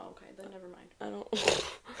 Oh, okay, then never mind. I don't.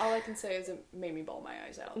 All I can say is it made me bawl my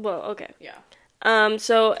eyes out. Well, okay. Yeah.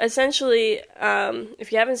 So essentially,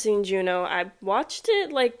 if you haven't seen Juno, I watched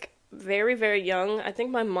it like very, very young. I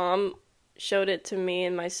think my mom showed it to me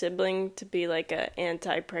and my sibling to be like a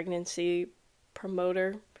anti-pregnancy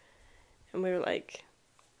promoter, and we were like,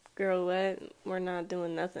 "Girl, what? We're not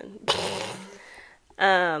doing nothing."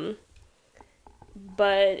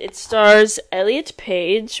 But it stars Elliot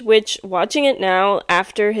Page, which, watching it now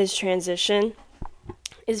after his transition,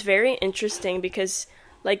 is very interesting because,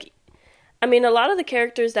 like, I mean, a lot of the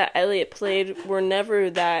characters that Elliot played were never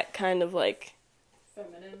that kind of, like,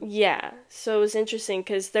 feminine. Yeah, so it was interesting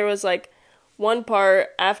because there was, like, one part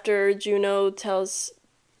after Juno tells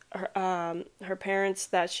her parents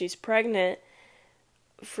that she's pregnant,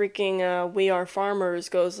 freaking We Are Farmers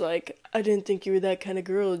goes like, "I didn't think you were that kind of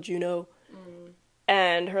girl, Juno."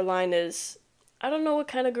 And her line is, "I don't know what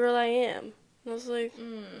kind of girl I am." And I was like,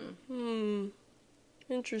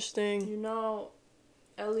 interesting. You know,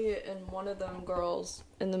 Elliot and one of them girls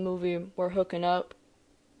in the movie were hooking up.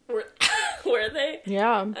 Were they?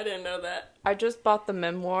 Yeah. I didn't know that. I just bought the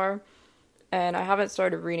memoir, and I haven't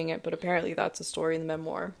started reading it, but apparently that's a story in the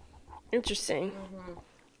memoir. Interesting.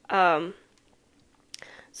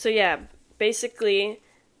 So yeah, basically,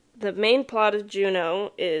 the main plot of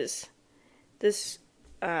Juno is this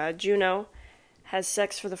Juno has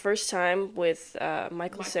sex for the first time with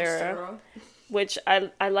Michael Cera. which I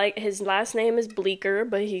like. His last name is Bleeker,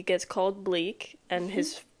 but he gets called Bleak, and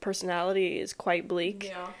his personality is quite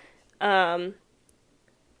bleak. Yeah.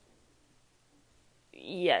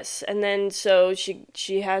 Yes, and then so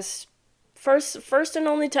she has first and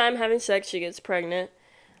only time having sex, she gets pregnant.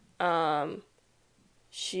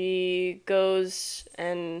 She goes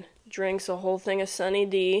and drinks a whole thing of Sunny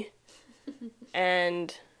D.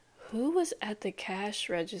 And who was at the cash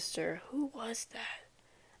register? Who was that?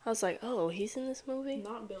 I was like, oh, he's in this movie?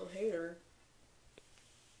 Not Bill Hader.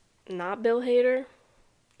 Not Bill Hader?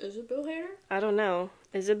 Is it Bill Hader? I don't know.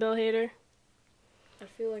 Is it Bill Hader? I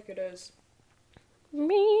feel like it is.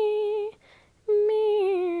 Me,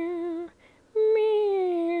 me,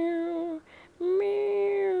 me, me.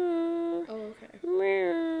 Oh, okay.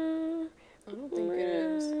 Me. I don't think it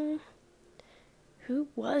is. Who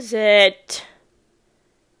was it?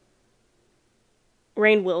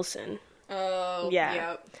 Rainn Wilson. Oh,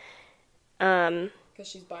 Yeah. Yep. Because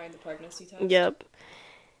she's buying the pregnancy test. Yep.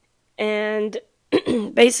 And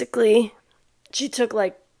basically, she took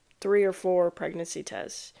like 3 or 4 pregnancy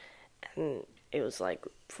tests, and it was like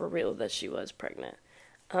for real that she was pregnant.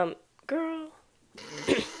 Girl,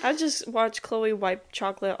 I just watched Chloe wipe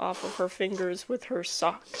chocolate off of her fingers with her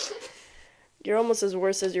sock. You're almost as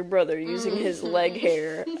worse as your brother using his leg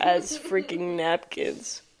hair as freaking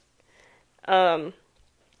napkins. But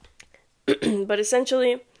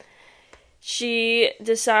essentially, she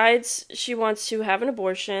decides she wants to have an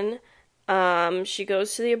abortion. She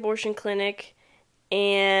goes to the abortion clinic,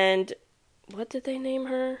 and what did they name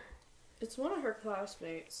her? It's one of her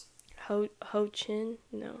classmates. Ho Chin?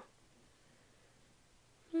 No.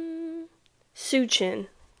 Soo Chin.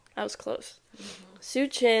 I was close. Soo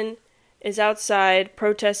Chin is outside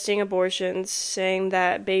protesting abortions, saying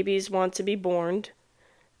that babies want to be born.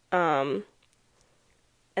 And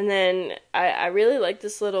then I really like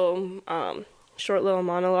this little short little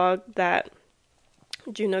monologue that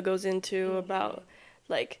Juno goes into about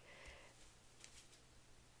like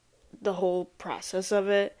the whole process of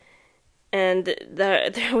it. And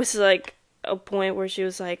there was like a point where she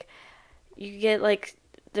was like, you get like,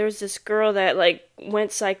 there's this girl that like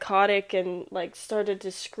went psychotic and like started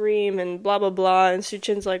to scream and blah blah blah, and Soo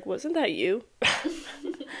Chin's like, wasn't that you?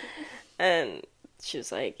 And she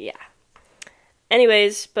was like, yeah.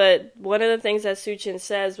 Anyways, but one of the things that Soo Chin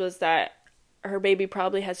says was that her baby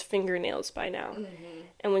probably has fingernails by now.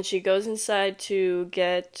 And when she goes inside to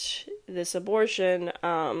get this abortion,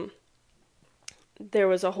 there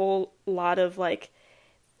was a whole lot of like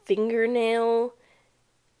fingernail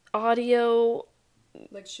audio.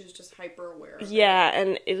 Like she was just hyper aware of Yeah,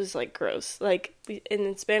 and it was like gross. Like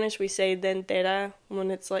in Spanish we say dentera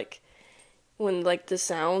when it's like when like the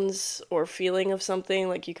sounds or feeling of something,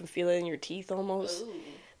 like you can feel it in your teeth almost. Ooh.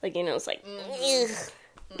 Like, you know, it's like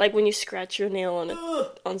like when you scratch your nail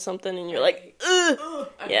on something and you're like, ugh.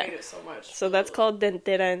 I Yeah. hate it so much. So that's called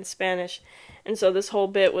dentera in Spanish. And so this whole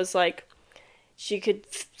bit was like she could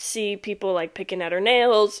see people like picking at her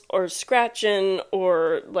nails or scratching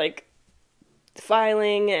or like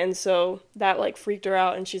filing, and so that like freaked her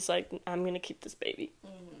out, and she's like, I'm gonna keep this baby.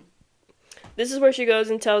 This is where she goes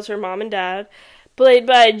and tells her mom and dad, played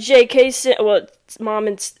by mom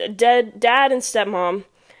and dad and stepmom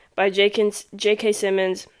by J.K.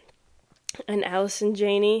 Simmons and Allison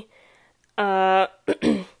Janney.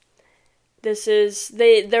 This is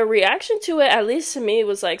their reaction to it, at least to me,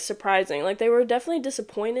 was like surprising. Like they were definitely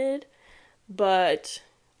disappointed, but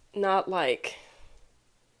not like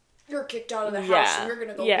You're kicked out of the house and you're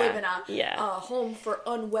gonna go live in a home for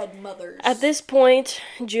unwed mothers. At this point,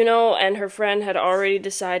 Juno and her friend had already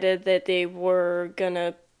decided that they were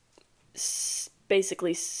gonna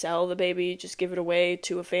basically sell the baby, just give it away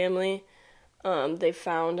to a family. They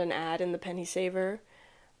found an ad in the Penny Saver.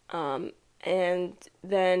 And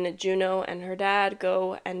then Juno and her dad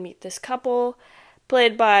go and meet this couple,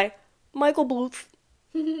 played by Michael Bluth,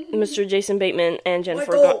 Mr. Jason Bateman, and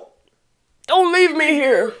Jennifer Don't leave me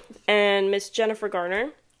here! And Miss Jennifer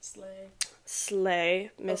Garner. Slay.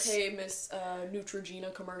 Miss. Okay, Miss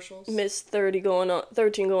Neutrogena commercials. Miss 13 going on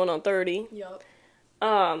 30. Yup.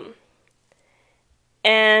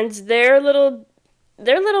 And their little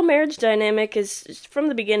marriage dynamic is from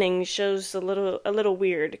the beginning shows a little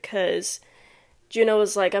weird, because Juno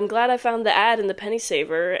was like, I'm glad I found the ad in the Penny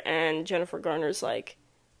Saver, and Jennifer Garner's like,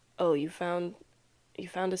 oh, you found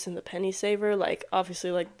us in the Penny Saver? Like,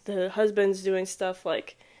 obviously, like, the husband's doing stuff,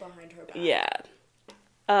 like, behind her back. Yeah.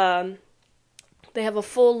 They have a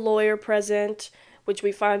full lawyer present, which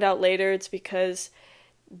we find out later it's because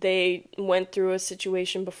they went through a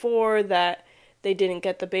situation before that they didn't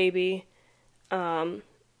get the baby. And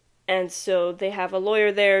And so they have a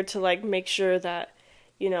lawyer there to like make sure that,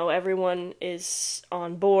 everyone is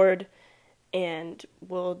on board and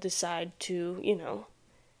will decide to,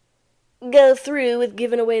 go through with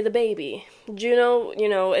giving away the baby.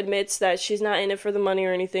 Juno, admits that she's not in it for the money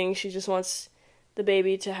or anything. She just wants the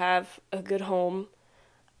baby to have a good home.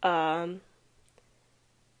 And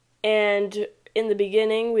in the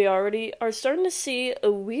beginning, we already are starting to see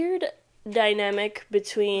a weird dynamic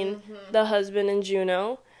between the husband and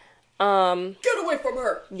Juno. Get away from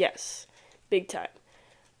her! Yes, big time.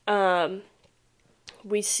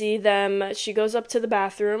 We see them, she goes up to the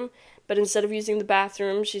bathroom, but instead of using the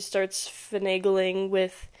bathroom, she starts finagling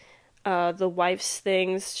with the wife's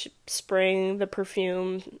things, spraying the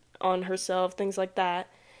perfume on herself, things like that.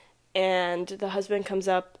 And the husband comes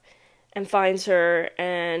up and finds her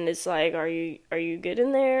and is like, are you good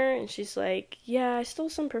in there? And she's like, yeah, I stole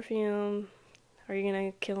some perfume. Are you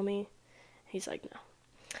gonna kill me? He's like, no.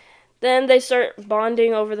 Then they start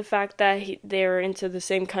bonding over the fact that they're into the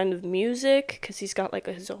same kind of music, because he's got like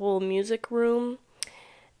his whole music room.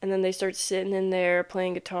 And then they start sitting in there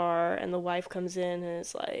playing guitar, and the wife comes in and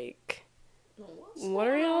is like, what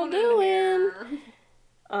are y'all doing?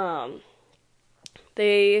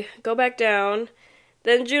 They go back down.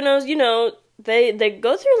 Then Juno's, they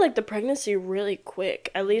go through like the pregnancy really quick.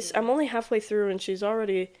 At least I'm only halfway through and she's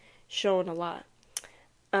already showing a lot.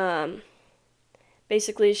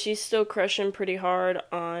 Basically, she's still crushing pretty hard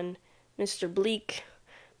on Mr. Bleak.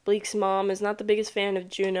 Bleak's mom is not the biggest fan of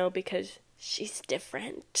Juno because she's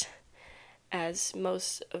different, as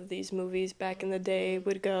most of these movies back in the day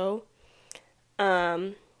would go.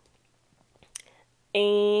 And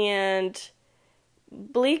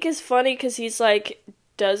Bleak is funny because he's like,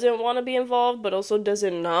 doesn't want to be involved, but also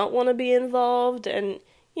doesn't not want to be involved. And,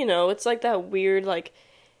 it's like that weird, like,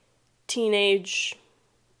 teenage,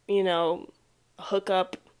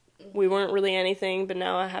 hookup. We weren't really anything, but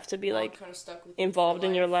now I have to be, like, kind of stuck with involved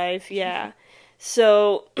in your life. Yeah.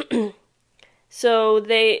 So,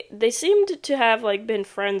 they seemed to have, like, been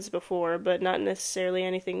friends before, but not necessarily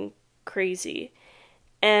anything crazy.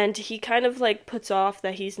 And he kind of, like, puts off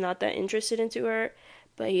that he's not that interested into her,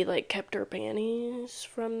 but he, like, kept her panties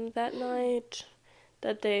from that night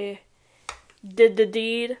that they did the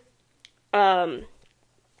deed. And,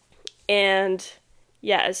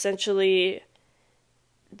 yeah, essentially,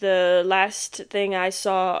 the last thing I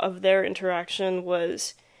saw of their interaction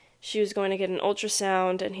was she was going to get an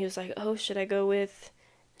ultrasound, and he was like, oh, should I go with?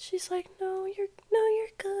 She's like, no, you're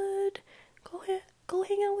good. Go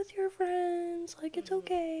hang out with your friends. Like, it's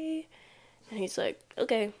okay. And he's like,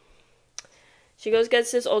 okay. She goes,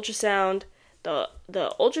 gets this ultrasound. The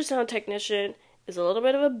ultrasound technician is a little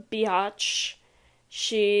bit of a biatch.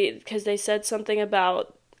 Because they said something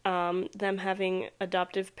about them having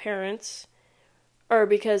adoptive parents. Or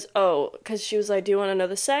because she was like, do you want to know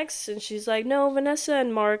the sex? And she's like, no, Vanessa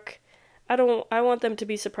and Mark, I want them to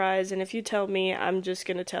be surprised, and if you tell me, I'm just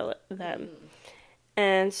going to tell them.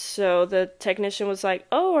 And so the technician was like,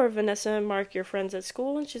 oh, are Vanessa and Mark your friends at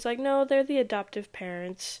school? And she's like, no, they're the adoptive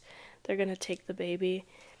parents. They're going to take the baby.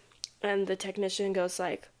 And the technician goes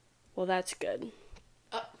like, well, that's good.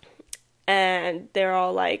 And they're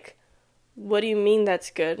all like, what do you mean that's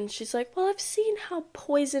good? And she's like, well, I've seen how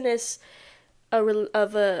poisonous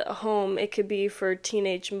of a home it could be for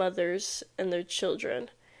teenage mothers and their children.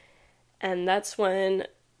 And that's when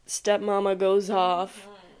stepmama goes off.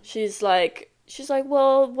 She's like,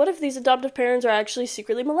 well, what if these adoptive parents are actually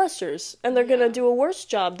secretly molesters and they're gonna do a worse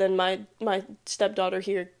job than my stepdaughter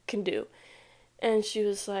here can do? And she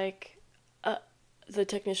was like, the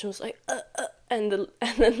technician was like, and then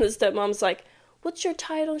the stepmom's like, what's your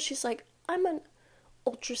title? And she's like, I'm an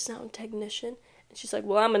ultrasound technician. And she's like,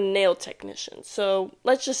 well, I'm a nail technician, so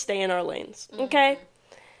let's just stay in our lanes, okay?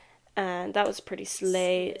 And that was a pretty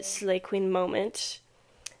slay queen moment.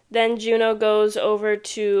 Then Juno goes over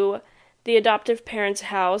to the adoptive parents'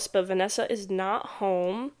 house, but Vanessa is not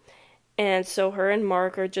home, and so her and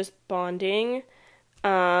Mark are just bonding,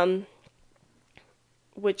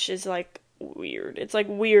 which is, like, weird. It's, like,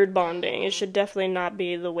 weird bonding. It should definitely not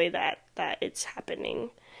be the way that it's happening.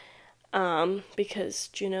 Because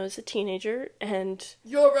Juno is a teenager, and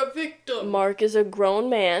you're a victim. Mark is a grown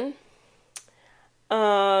man.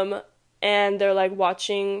 And they're, like,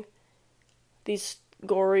 watching these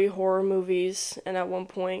gory horror movies, and at one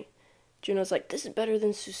point, Juno's like, this is better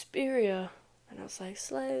than Suspiria. And I was like,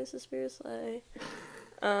 slay, Suspiria, slay.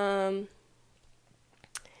 And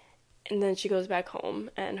then she goes back home,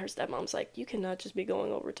 and her stepmom's like, you cannot just be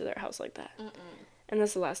going over to their house like that. And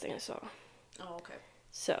that's the last thing I saw. Oh, okay.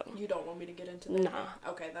 So. You don't want me to get into that? Nah.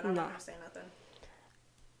 Okay, then I'm not going to say nothing.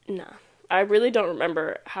 Nah. I really don't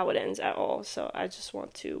remember how it ends at all, so I just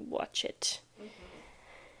want to watch it. Mm-hmm.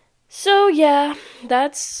 So, yeah,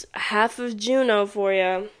 that's half of Juno for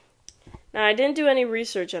you. Now, I didn't do any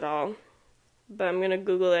research at all, but I'm going to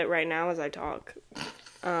Google it right now as I talk.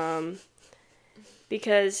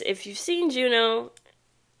 Because if you've seen Juno,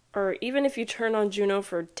 or even if you turn on Juno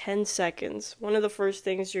for 10 seconds, one of the first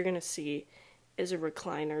things you're going to see is a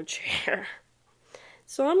recliner chair.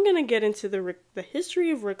 So I'm going to get into the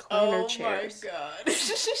history of recliner chairs. Oh my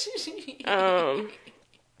god.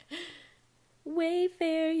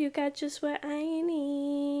 Wayfair, you got just what I need.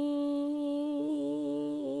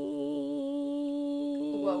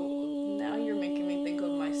 Well, now you're making me think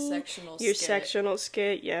of my sectional skit. Your sectional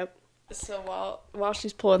skit, yep. So while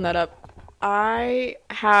she's pulling that up, as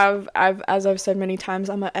I've said many times,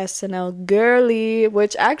 I'm a SNL girly,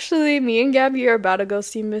 which actually me and Gabby are about to go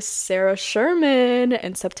see Miss Sarah Sherman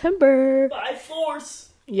in September. By force.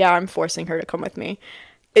 Yeah, I'm forcing her to come with me.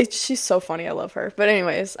 She's so funny. I love her. But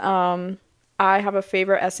anyways, I have a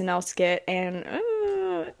favorite SNL skit, and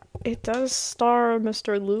it does star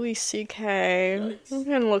Mr. Louis C.K. Nice. I'm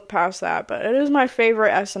gonna look past that, but it is my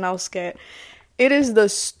favorite SNL skit. It is the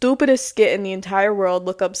stupidest skit in the entire world.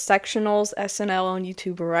 Look up Sectionals SNL on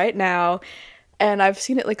YouTube right now. And I've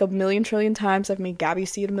seen it like a million trillion times. I've made Gabby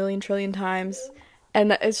see it a million trillion times.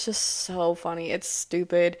 And it's just so funny. It's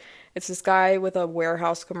stupid. It's this guy with a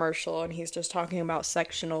warehouse commercial, and he's just talking about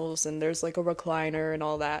sectionals, and there's like a recliner and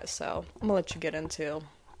all that. So I'm gonna let you get into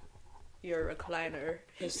your recliner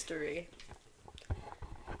history.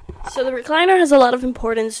 So the recliner has a lot of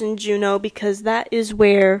importance in Juno because that is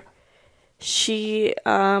where she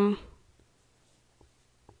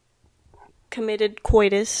committed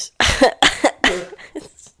coitus.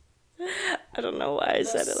 I don't know why I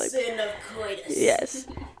said it like that. Sin of coitus. Yes.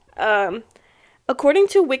 According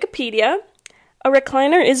to Wikipedia, a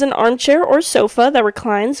recliner is an armchair or sofa that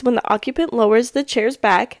reclines when the occupant lowers the chair's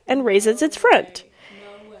back and raises its front.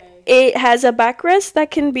 No way. It has a backrest that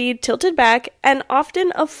can be tilted back and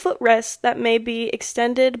often a footrest that may be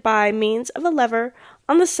extended by means of a lever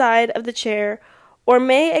on the side of the chair or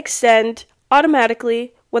may extend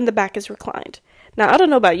automatically when the back is reclined. Now, I don't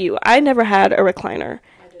know about you. I never had a recliner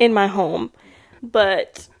in my home,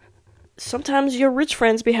 but sometimes your rich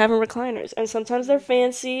friends be having recliners, and sometimes they're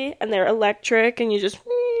fancy and they're electric, and you just...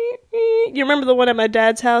 You remember the one at my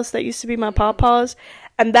dad's house that used to be my pawpaw's?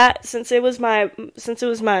 And that, since it was my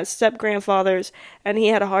step-grandfather's, and he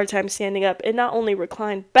had a hard time standing up, it not only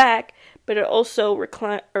reclined back, but it also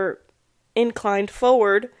inclined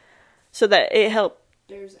forward so that it helped.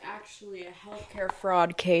 There's actually a healthcare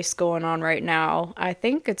fraud case going on right now. I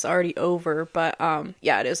think it's already over, but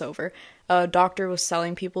yeah, it is over. A doctor was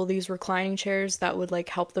selling people these reclining chairs that would like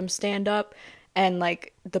help them stand up, and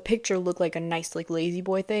like the picture looked like a nice like lazy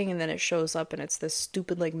boy thing, and then it shows up and it's this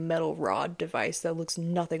stupid like metal rod device that looks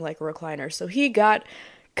nothing like a recliner. So he got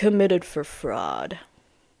committed for fraud.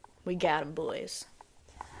 We got him, boys.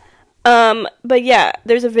 But yeah,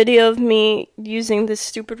 there's a video of me using this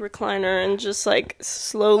stupid recliner and just like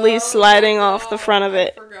slowly sliding off the front of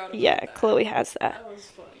it. Yeah, that. Chloe has that. That was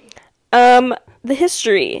funny. The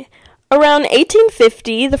history. Around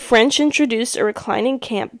 1850, the French introduced a reclining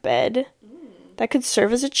camp bed that could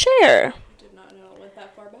serve as a chair. Did not know it went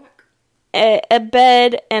that far back. A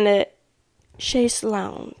bed and a chaise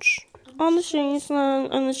lounge. On the chaise lounge,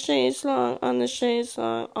 on the chaise lounge, on the chaise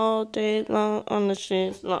lounge, all day long on the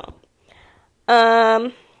chaise lounge.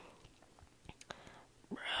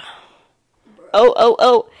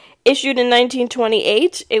 Issued in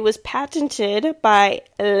 1928, it was patented by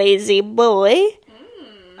Lazy Boy.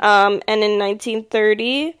 And in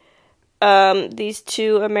 1930, these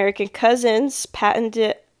two American cousins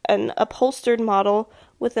patented an upholstered model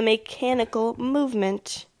with a mechanical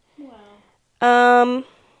movement. Wow.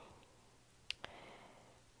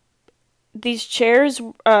 These chairs,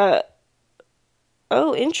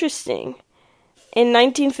 interesting. In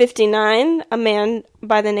 1959, a man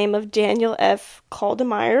by the name of Daniel F.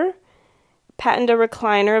 Caldemeyer patented a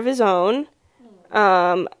recliner of his own.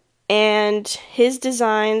 And his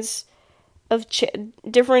designs of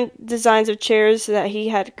different designs of chairs that he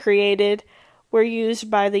had created were used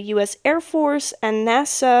by the U.S. Air Force and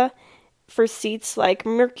NASA for seats like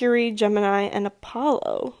Mercury, Gemini, and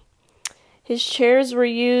Apollo. His chairs were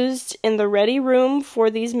used in the ready room for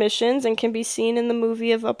these missions and can be seen in the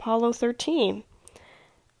movie of Apollo 13.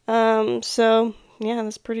 So, yeah,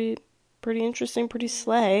 that's pretty interesting, pretty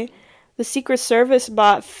slay. The Secret Service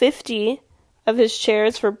bought 50 of his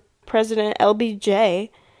chairs for President LBJ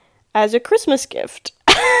as a Christmas gift.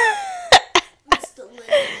 Mr. Lyndon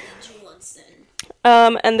Johnson.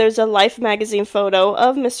 And there's a Life magazine photo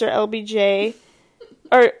of Mr. LBJ,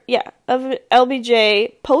 of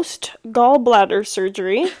LBJ post gallbladder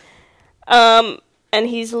surgery. And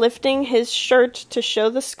he's lifting his shirt to show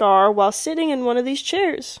the scar while sitting in one of these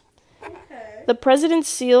chairs. Okay. The president's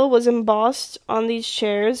seal was embossed on these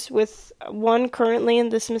chairs, with one currently in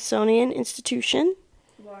the Smithsonian Institution.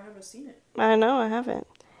 Well, I haven't seen it. I know, I haven't.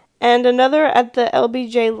 And another at the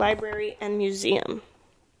LBJ Library and Museum.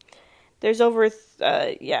 There's Let's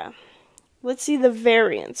see the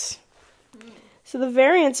variants. So the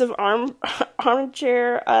variants of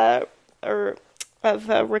armchair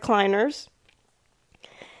recliners.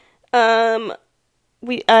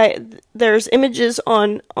 There's images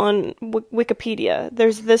on Wikipedia.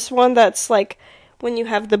 There's this one that's like when you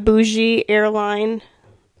have the bougie airline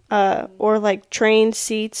or like train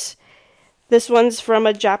seats. This one's from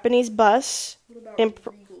a Japanese bus,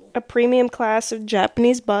 a premium class of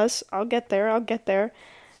Japanese bus. I'll get there.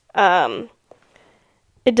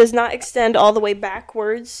 It does not extend all the way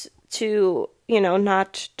backwards to,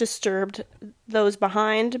 not disturb those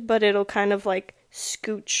behind, but it'll kind of like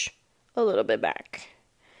scooch a little bit back.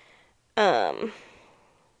 And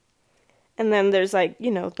then there's like,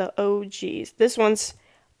 the OGs. This one's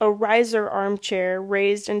a riser armchair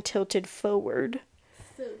raised and tilted forward.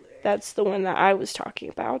 That's the one that I was talking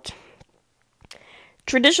about.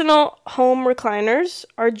 Traditional home recliners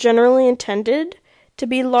are generally intended to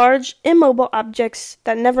be large, immobile objects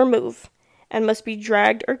that never move and must be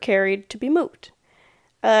dragged or carried to be moved.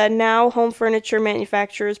 Now, home furniture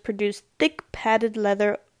manufacturers produce thick padded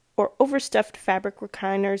leather or overstuffed fabric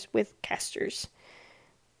recliners with casters.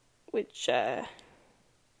 Which, okay.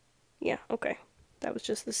 That was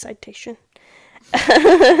just the citation.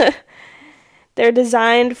 They're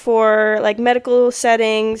designed for, like, medical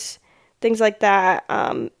settings, things like that.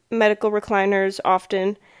 Medical recliners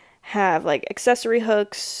often have, like, accessory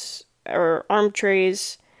hooks or arm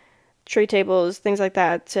trays, tray tables, things like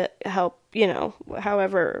that to help,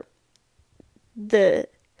 however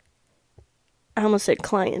I almost said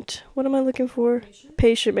client. What am I looking for?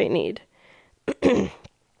 Patient may need. Then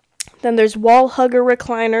there's wall hugger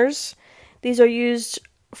recliners. These are used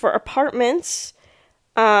for apartments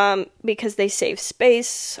because they save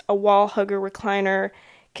space. A wall hugger recliner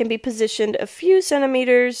can be positioned a few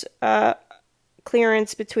centimeters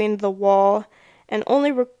clearance between the wall and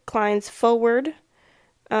only reclines forward.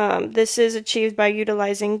 This is achieved by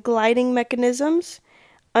utilizing gliding mechanisms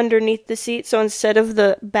underneath the seat. So instead of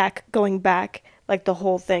the back going back, like the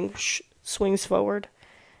whole thing swings forward.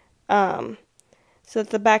 So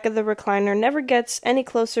that the back of the recliner never gets any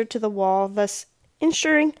closer to the wall, thus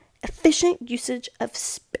ensuring efficient usage of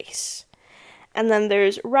space. And then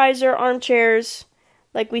there's riser armchairs.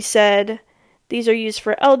 Like we said, these are used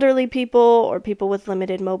for elderly people or people with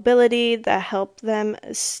limited mobility that help them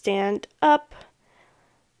stand up.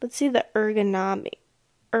 Let's see the ergonomics.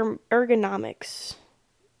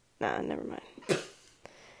 Nah, never mind.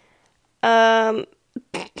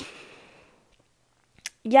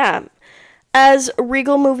 Yeah. As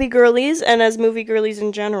Regal Movie Girlies and as movie girlies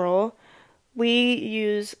in general, we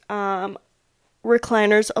use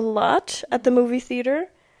recliners a lot at the movie theater.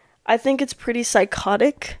 I think it's pretty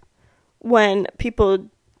psychotic when people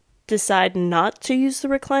decide not to use the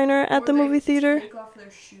recliner at the movie theater. Take off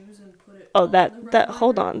their shoes and put it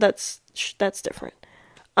Hold on, that's different.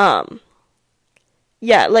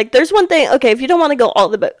 Yeah, like there's one thing. Okay, if you don't want to go all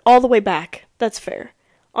the way back, that's fair.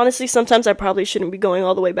 Honestly, sometimes I probably shouldn't be going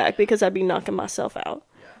all the way back because I'd be knocking myself out.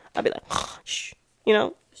 Yeah. I'd be like, shh, She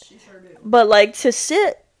sure do. But like to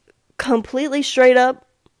sit completely straight up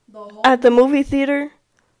at the movie theater,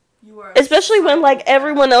 especially when like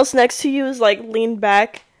everyone else next to you is like leaned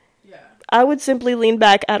back. Yeah. I would simply lean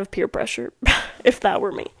back out of peer pressure if that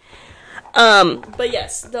were me. But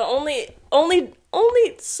yes, the only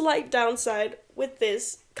slight downside with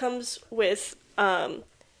this comes with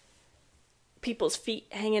people's feet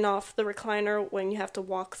hanging off the recliner when you have to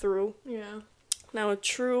walk through. Yeah. Now, a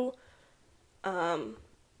true,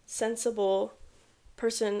 sensible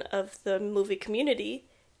person of the movie community,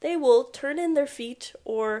 they will turn in their feet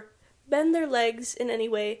or bend their legs in any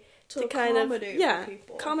way to kind of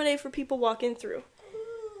accommodate for people walking through.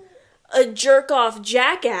 A jerk-off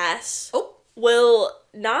jackass will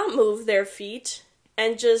not move their feet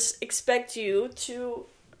and just expect you to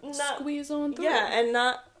not squeeze on through. Yeah, and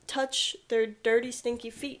not touch their dirty, stinky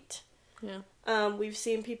feet. Yeah. We've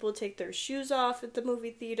seen people take their shoes off at the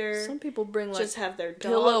movie theater. Some people bring just have their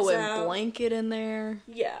pillow dogs and out. blanket in there.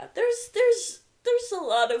 Yeah, there's a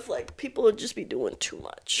lot of like people would just be doing too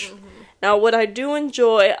much. Mm-hmm. Now, what I do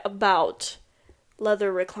enjoy about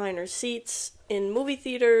leather recliner seats in movie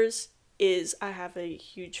theaters is I have a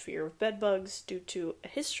huge fear of bed bugs due to a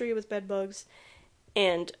history with bed bugs.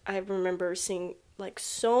 And I remember seeing, like,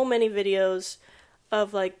 so many videos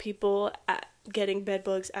of, like, people getting bed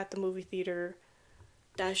bugs at the movie theater.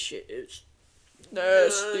 That shit is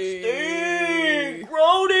nasty.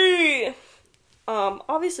 Grody!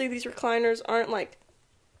 Obviously, these recliners aren't, like,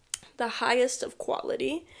 the highest of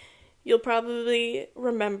quality. You'll probably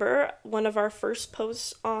remember one of our first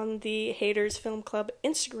posts on the Haters Film Club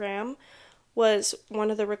Instagram was one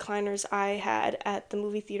of the recliners I had at the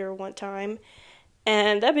movie theater one time,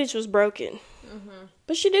 and that bitch was broken. Mm-hmm.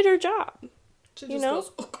 But she did her job.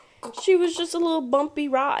 She was just a little bumpy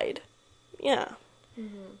ride. Yeah.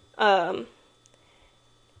 Mm-hmm.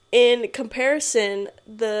 In comparison,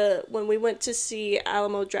 when we went to see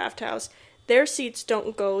Alamo Drafthouse, their seats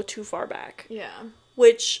don't go too far back. Yeah.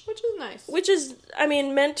 Which is nice. Which is, I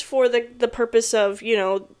mean, meant for the purpose of, you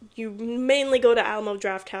know, you mainly go to Alamo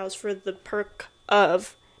Drafthouse for the perk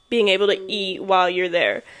of being able to eat while you're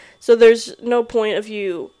there. So there's no point of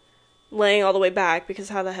you laying all the way back, because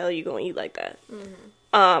how the hell are you going to eat like that?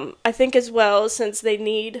 Mm-hmm. I think as well, since they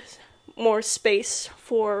need more space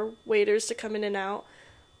for waiters to come in and out,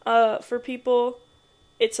 for people,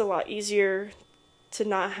 it's a lot easier to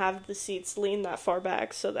not have the seats lean that far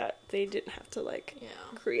back so that they didn't have to, like,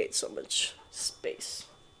 create so much space.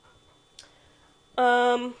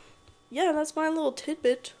 Yeah, that's my little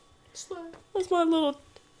tidbit. That's my little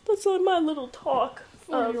talk.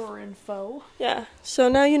 For your info. Yeah, so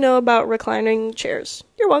now you know about reclining chairs.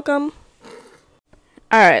 You're welcome.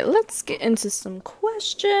 Alright, let's get into some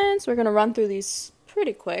questions. We're gonna run through these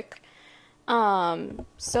pretty quick.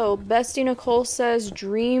 So Bestie Nicole says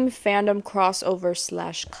dream fandom crossover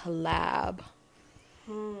 / collab.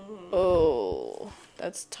 Oh,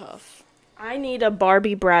 that's tough. I need a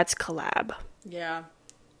Barbie Bratz collab. Yeah.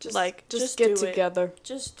 Just get do together. It.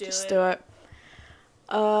 Just do it.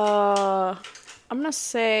 I'm gonna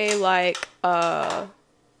say, like, kind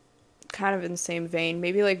of in the same vein.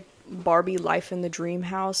 Maybe, like, Barbie Life in the Dream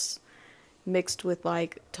House mixed with,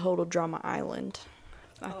 like, Total Drama Island.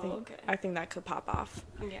 I think that could pop off.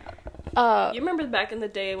 Yeah. You remember back in the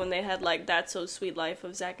day when they had, like, That's So Sweet Life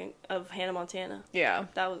of Hannah Montana? Yeah.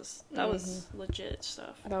 That was legit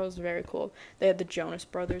stuff. That was very cool. They had the Jonas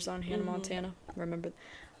Brothers on Hannah Montana. Remember?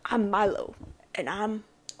 I'm Milo, and I'm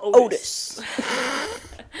Otis.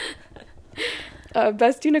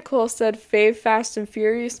 Bestie Nicole said, fave Fast and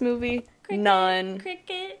Furious movie? Cricket, None.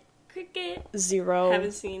 Cricket. 0.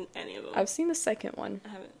 Haven't seen any of them. I've seen the second one. I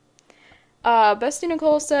haven't. Bestie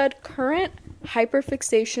Nicole said, current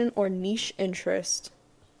hyperfixation or niche interest?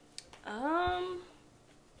 I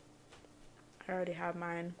already have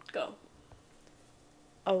mine. Go.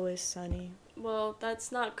 Always Sunny. Well,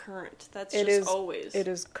 that's not current. That's It just is, always. It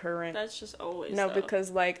is current. That's just always. No, though.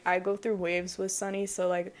 because, like, I go through waves with Sunny, so,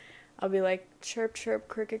 like, I'll be like, chirp, chirp,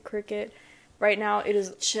 cricket, cricket. Right now, it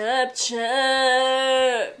is... Chirp,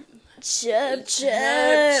 chirp. Chirp,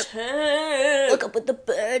 chirp. Look up with the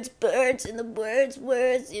birds, and the words.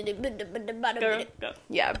 Go.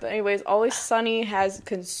 Yeah, but anyways, Always Sunny has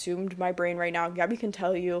consumed my brain right now. Gabby can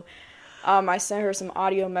tell you. I sent her some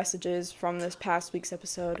audio messages from this past week's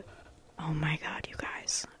episode. Oh my god, you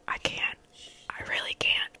guys. I can't. I really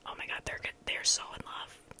can't. Oh my god, they're so in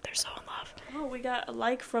love. They're so in love. Oh, we got a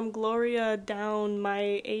like from Gloria down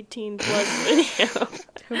my 18 plus video.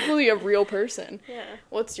 Hopefully a real person. Yeah.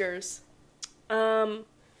 What's yours? I'm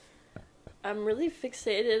really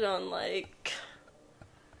fixated on, like...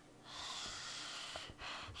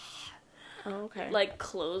 Oh, okay. Like,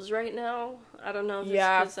 clothes right now. I don't know if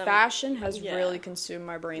yeah, it's 'cause fashion has really consumed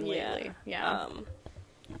my brain yeah. lately. Yeah.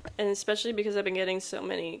 And especially because I've been getting so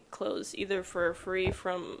many clothes, either for free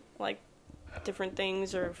from, like, different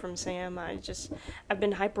things or from Sam. I've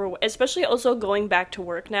been hyper, especially also going back to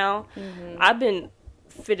work now. Mm-hmm. I've been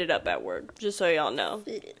fitted up at work, just so y'all know.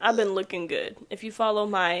 I've been looking good. If you follow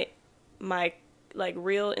my like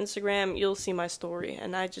real Instagram, you'll see my story,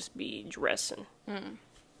 and I just be dressing.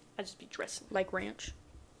 I just be dressing like ranch.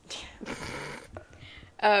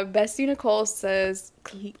 Bestie Nicole says,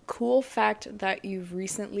 cool fact that you've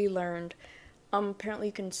recently learned. Apparently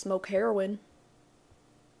you can smoke heroin.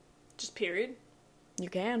 Just period? You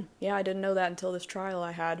can. Yeah, I didn't know that until this trial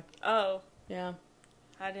I had. Oh. Yeah.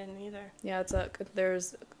 I didn't either. Yeah,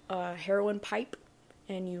 there's a heroin pipe,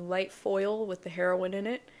 and you light foil with the heroin in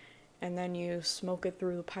it, and then you smoke it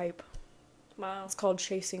through the pipe. Wow. It's called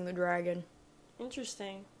chasing the dragon.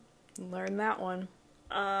 Interesting. Learn that one.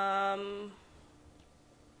 I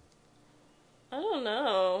don't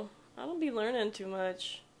know. I don't be learning too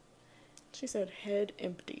much. She said head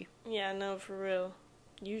empty. Yeah, no, for real.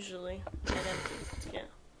 Usually. Head empty.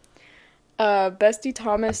 Bestie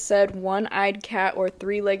Thomas said one-eyed cat or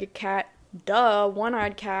three-legged cat. Duh,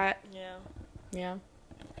 one-eyed cat. Yeah. Yeah.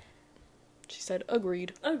 She said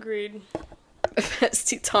agreed. Agreed.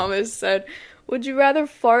 Bestie Thomas said, would you rather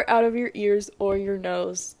fart out of your ears or your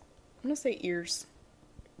nose? I'm gonna say ears.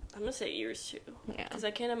 I'm gonna say ears too. Yeah. Because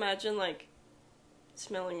I can't imagine, like,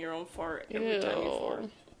 smelling your own fart every Ew. time you fart.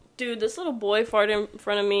 Dude, this little boy farted in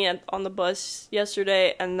front of me on the bus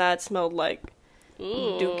yesterday, and that smelled like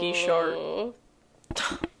dookie shart.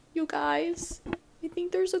 You guys, I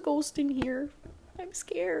think there's a ghost in here. I'm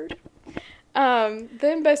scared.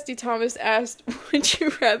 Then Bestie Thomas asked, would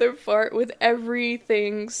you rather fart with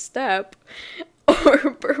everything step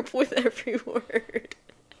or burp with every word?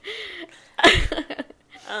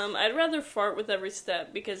 I'd rather fart with every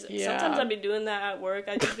step because sometimes I'd be doing that at work.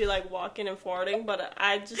 I'd just be like walking and farting, but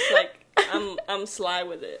I just like I'm sly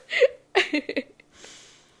with it.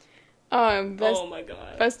 Oh my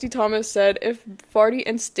god. Bestie Thomas said, if Farty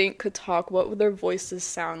and Stink could talk, what would their voices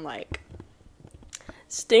sound like?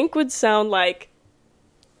 Stink would sound like,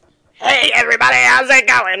 hey everybody, how's it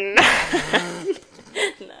going?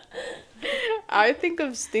 Nah. I think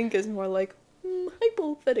of Stink as more like,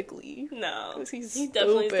 hypothetically. No. He's He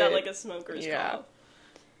definitely's got stupid. like a smoker's cough.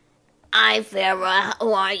 Hi, Farrah.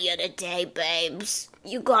 How are you today, babes?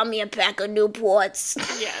 You got me a pack of Newports.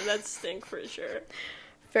 Yeah, that's Stink for sure.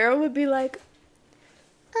 Farrah would be like,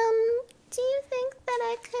 Do you think that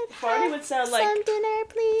I could Farty have would sound like some dinner,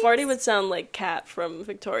 please? Farty would sound like Kat from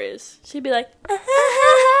Victorious. She'd be like,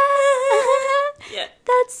 yeah,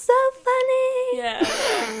 That's so funny.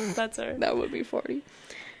 yeah, that's her. that would be 40.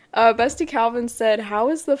 Bestie Calvin said, how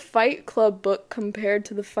is the Fight Club book compared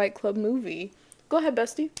to the Fight Club movie? Go ahead,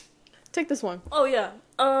 Bestie. Take this one. Oh yeah.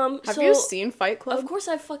 Have you seen Fight Club? Of course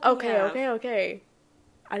I fucking Okay, have. okay.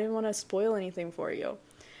 I didn't want to spoil anything for you.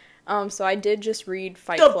 So I did just read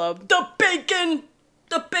Fight Club. The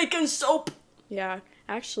bacon soap. Yeah,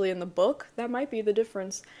 actually in the book, that might be the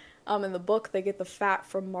difference. In the book, they get the fat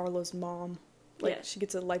from Marla's mom. Like, Yeah. she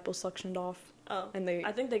gets it liposuctioned off. Oh, And they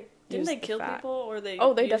I think they use didn't they the kill fat. people or they.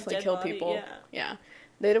 Oh, they used definitely dead kill body? people. Yeah. Yeah.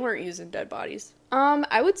 They weren't using dead bodies.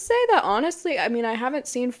 I would say that honestly, I mean, I haven't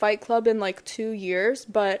seen Fight Club in like 2 years,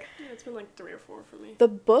 but Yeah, it's been like 3 or 4 for me. the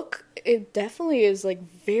book, it definitely is like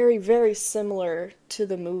very, very similar to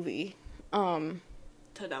the movie. To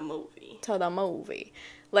the movie. To the movie.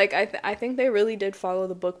 Like, I think they really did follow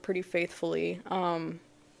the book pretty faithfully.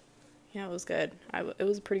 Yeah, it was good. It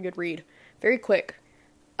was a pretty good read. Very quick.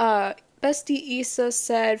 Bestie Issa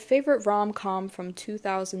said, favorite rom-com from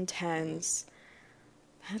 2010s.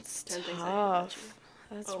 That's 10 Things I Hate About tough.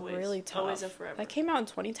 That's Always. really tough. Always and Forever. That came out in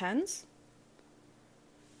 2010s?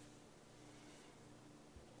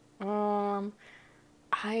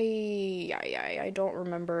 I don't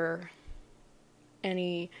remember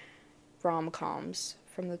any rom-coms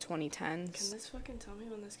from the 2010s. Can this fucking tell me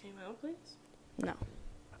when this came out, please? No.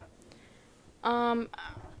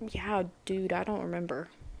 Yeah, dude, I don't remember.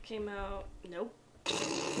 Came out. Nope.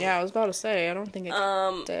 Yeah, I was about to say, I don't think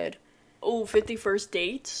it did. Oh, 51st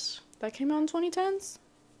Dates. That came out in 2010s?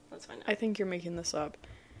 Let's find out. I think you're making this up.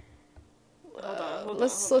 Hold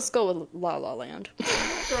Let's on. go with La La Land.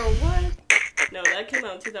 Girl, what? No, that came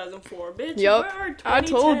out in 2004, bitch. Yup, Where are I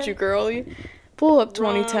told 2010 you, girl. You pull up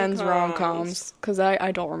 2010s rom-coms? rom-coms, because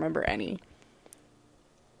I don't remember any.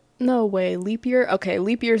 No way, Leap Year? Okay,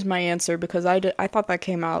 Leap Year's my answer, because I thought that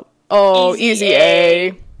came out. Oh, Easy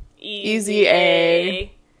A. Easy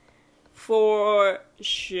A. For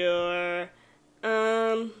sure.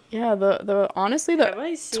 Yeah, the honestly, Have the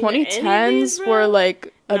I seen any of 2010s these, bro? were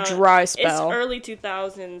like a No, dry spell. It's early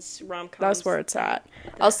 2000s rom-coms. That's where it's at.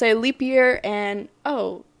 I'll say Leap Year and,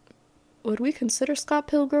 would we consider Scott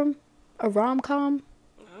Pilgrim a rom-com?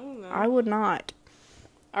 I don't know. I would not.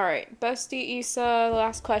 Alright, Bestie Issa,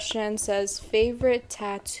 last question, says favorite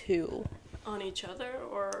tattoo. On each other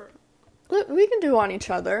or... Look, we can do on each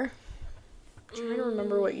other. I'm trying to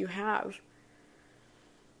remember what you have.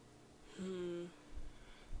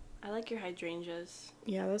 I like your hydrangeas.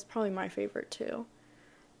 Yeah, that's probably my favorite too.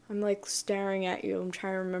 I'm like staring at you. I'm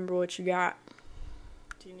trying to remember what you got.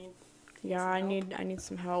 Do you need... Yeah, some I help? need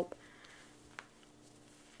some help.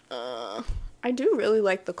 I do really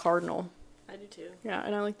like the cardinal. I do too. Yeah,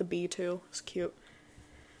 and I like the bee too. It's cute.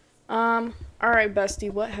 Alright,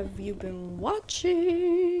 bestie, what have you been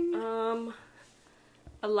watching?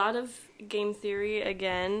 A lot of game theory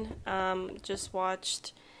again. Just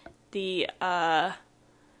watched the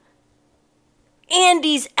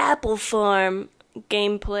Andy's Apple Farm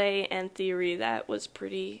gameplay and theory. That was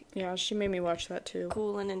pretty Yeah, she made me watch that too.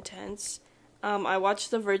 cool and intense. I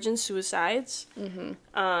watched the Virgin Suicides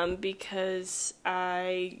because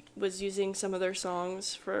I was using some of their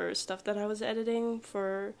songs for stuff that I was editing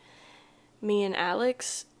for me and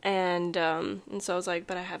Alex, and so I was like,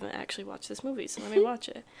 but I haven't actually watched this movie, so let me watch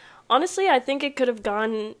it. Honestly, I think it could have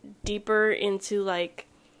gone deeper into, like,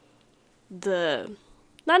 not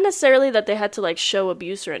necessarily that they had to, like, show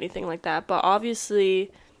abuse or anything like that, but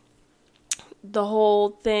obviously the whole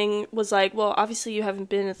thing was like, well, obviously you haven't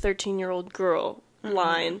been a 13-year-old girl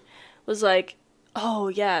line was like, oh,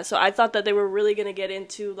 yeah. So I thought that they were really going to get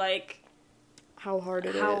into, like, How hard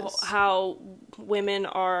it is. how women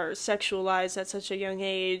are sexualized at such a young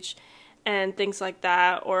age and things like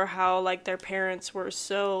that, or how, like, their parents were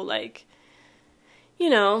so, like, you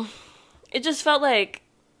know, it just felt like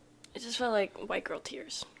white girl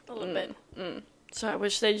tears a little bit. So I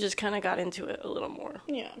wish they just kind of got into it a little more.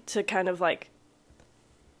 Yeah. To kind of, like,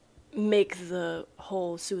 make the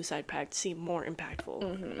whole suicide pact seem more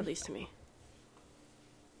impactful, at least to me.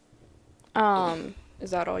 Is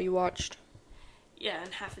that all you watched? Yeah,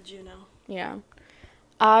 and half of Juno. Yeah.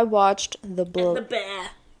 I watched The The Bear.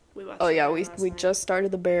 We watched Oh The yeah, Bear we last we night. just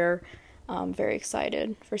started The Bear. Very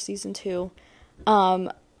excited for season 2.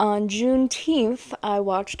 On Juneteenth, I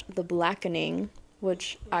watched The Blackening,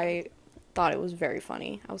 which I thought it was very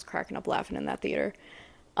funny. I was cracking up laughing in that theater.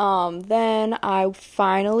 Then I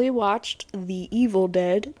finally watched The Evil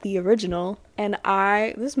Dead, the original, and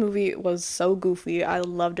this movie was so goofy. I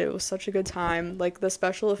loved it. It was such a good time. Like, the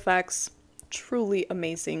special effects, truly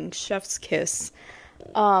amazing. Chef's kiss.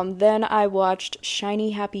 Then I watched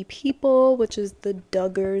Shiny Happy People, which is the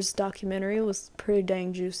Duggars documentary. It was pretty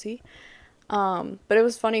dang juicy. But it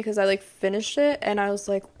was funny because I, like, finished it and I was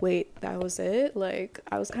like, wait, that was it? Like,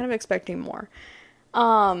 I was kind of expecting more.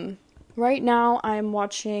 Right now I'm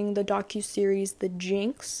watching the docuseries The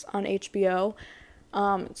Jinx on HBO.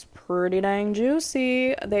 It's pretty dang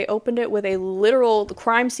juicy. They opened it with the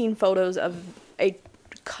crime scene photos of a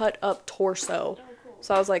cut up torso.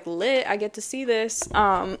 So I was like, lit, I get to see this.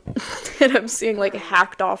 And I'm seeing, like,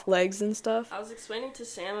 hacked off legs and stuff. I was explaining to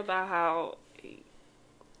Sam about how,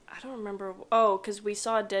 I don't remember, because we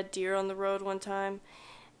saw a dead deer on the road one time,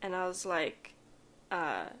 and I was, like,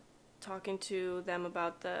 talking to them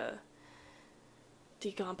about the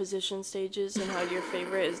decomposition stages and how your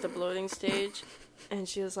favorite is the bloating stage. And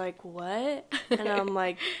she was like, what? And I'm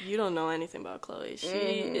like, you don't know anything about Chloe. She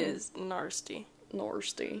is nasty.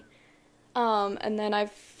 Nasty. And then I'm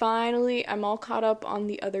all caught up on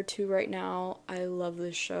the other 2 right now. I love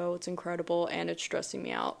this show. It's incredible, and it's stressing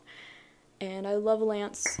me out. And I love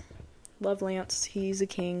Lance. Love Lance. He's a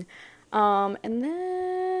king. And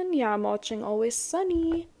then, yeah, I'm watching Always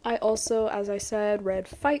Sunny. I also, as I said, read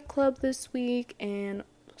Fight Club this week, and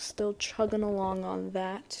still chugging along on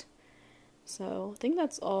that. So, I think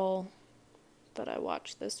that's all that I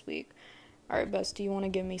watched this week. Alright, Bess, do you want to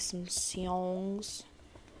give me some songs?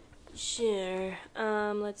 Sure.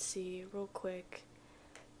 Let's see, real quick.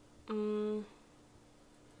 Did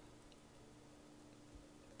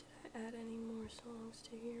I add any more songs to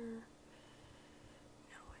here?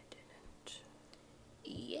 No, I didn't.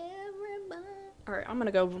 Yeah, everybody. Alright, I'm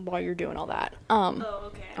gonna go while you're doing all that.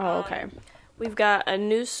 Okay. Okay. We've got a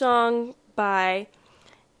new song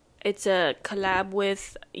it's a collab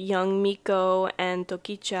with Young Miko and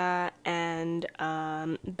Tokicha and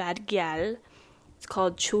Bad Gyal. It's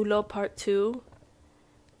called Chulo Part 2.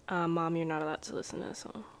 Mom, you're not allowed to listen to this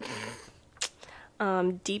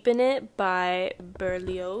song. Deepen It by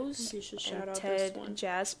Berlioz You should shout and out Ted this one.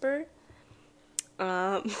 Jasper.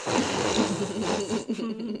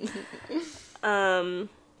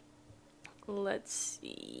 Let's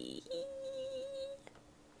see.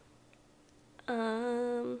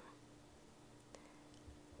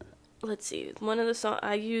 Let's see. One of the songs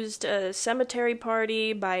I used, "Cemetery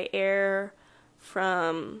Party" by Air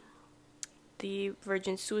from the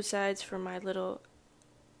Virgin Suicides for my little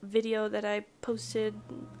video that I posted.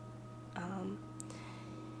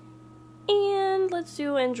 And let's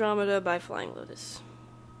do "Andromeda" by Flying Lotus.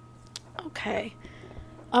 Okay.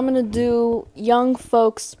 I'm gonna do Young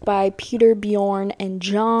Folks by Peter Bjorn and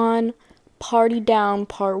John. Party Down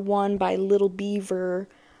Part 1 by Little Beaver.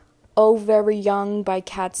 Oh Very Young by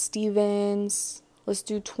Cat Stevens. Let's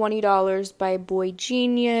do $20 by Boy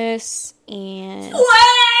Genius. And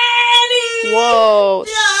whoa.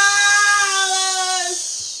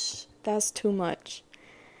 That's too much.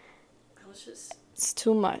 It's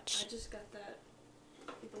too much. I just got that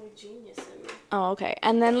Boy Genius in me. Oh, okay.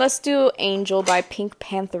 And then let's do Angel by Pink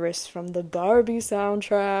Pantheress from the Barbie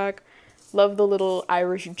soundtrack. Love the little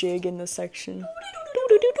Irish jig in this section.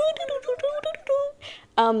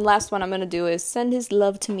 last one I'm gonna do is Send His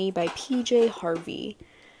Love to Me by PJ Harvey.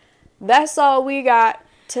 That's all we got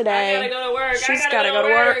today. I gotta go to work. She's gotta go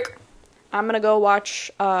to work. I'm gonna go watch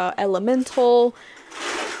Elemental.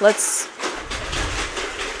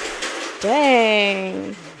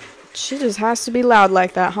 Dang. She just has to be loud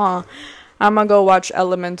like that, huh? I'm gonna go watch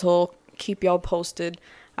Elemental. Keep y'all posted.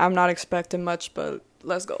 I'm not expecting much, but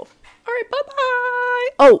let's go. Alright, bye-bye.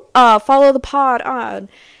 Oh, follow the pod on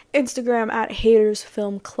Instagram at Haters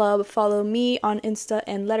Film Club. Follow me on Insta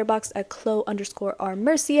and Letterboxd at Chloe_R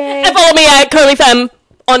Mercier. And follow me at Curly Femme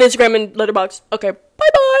on Instagram and Letterboxd. Okay,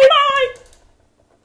 bye-bye.